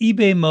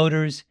 eBay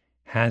Motors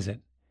has it.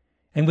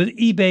 And with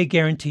eBay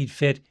Guaranteed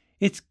Fit,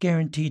 it's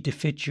guaranteed to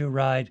fit your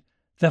ride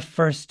the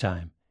first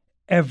time,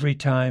 every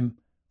time,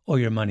 or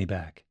your money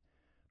back.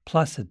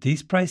 Plus, at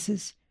these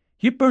prices,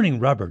 you're burning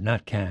rubber,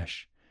 not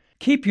cash.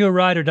 Keep your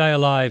ride or die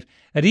alive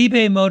at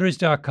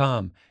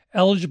ebaymotors.com.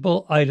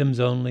 Eligible items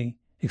only.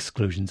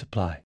 Exclusions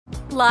apply.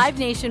 Live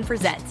Nation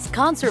presents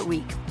Concert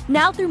Week.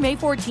 Now through May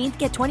 14th,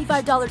 get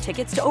 $25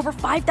 tickets to over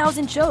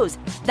 5,000 shows.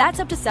 That's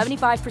up to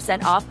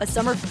 75% off a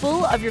summer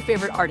full of your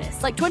favorite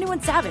artists like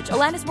 21 Savage,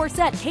 Alanis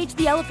Morissette, Cage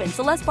the Elephant,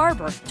 Celeste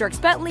Barber,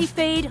 Dierks Bentley,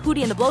 Fade,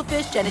 Hootie and the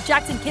Blowfish, Janet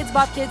Jackson, Kids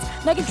Bop Kids,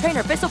 Meghan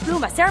Trainor, Peso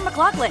Pluma, Sarah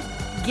McLachlan.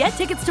 Get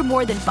tickets to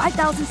more than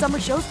 5,000 summer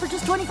shows for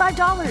just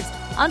 $25.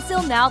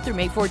 Until now through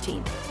May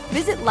 14th.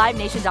 Visit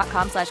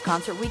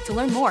LiveNation.com/Concert Week to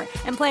learn more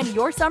and plan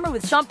your summer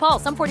with Sean Paul,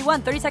 Sum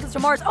 41, 30 Seconds to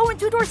Mars, and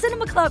Two Door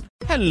Cinema Club.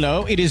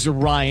 Hello, it is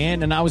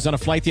Ryan, and I was on a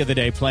flight the other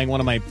day playing one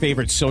of my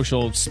favorite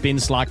social spin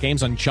slot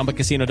games on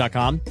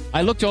ChumbaCasino.com.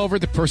 I looked over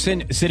at the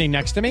person sitting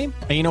next to me,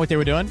 and you know what they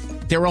were doing?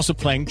 They were also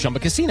playing Chumba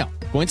Casino.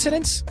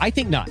 Coincidence? I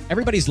think not.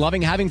 Everybody's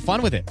loving having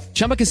fun with it.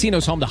 Chumba Casino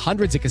is home to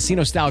hundreds of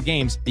casino-style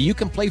games that you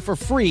can play for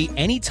free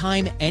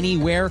anytime,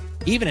 anywhere,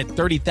 even at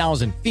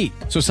 30,000 feet.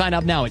 So sign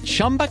up now at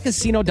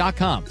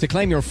ChumbaCasino.com to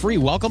claim your free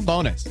welcome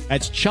bonus.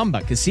 That's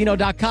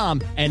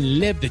ChumbaCasino.com and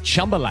live the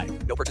Chumba life.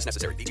 No purchase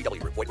necessary.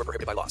 VGW. Void where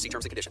prohibited by law. See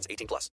terms and conditions. 18+.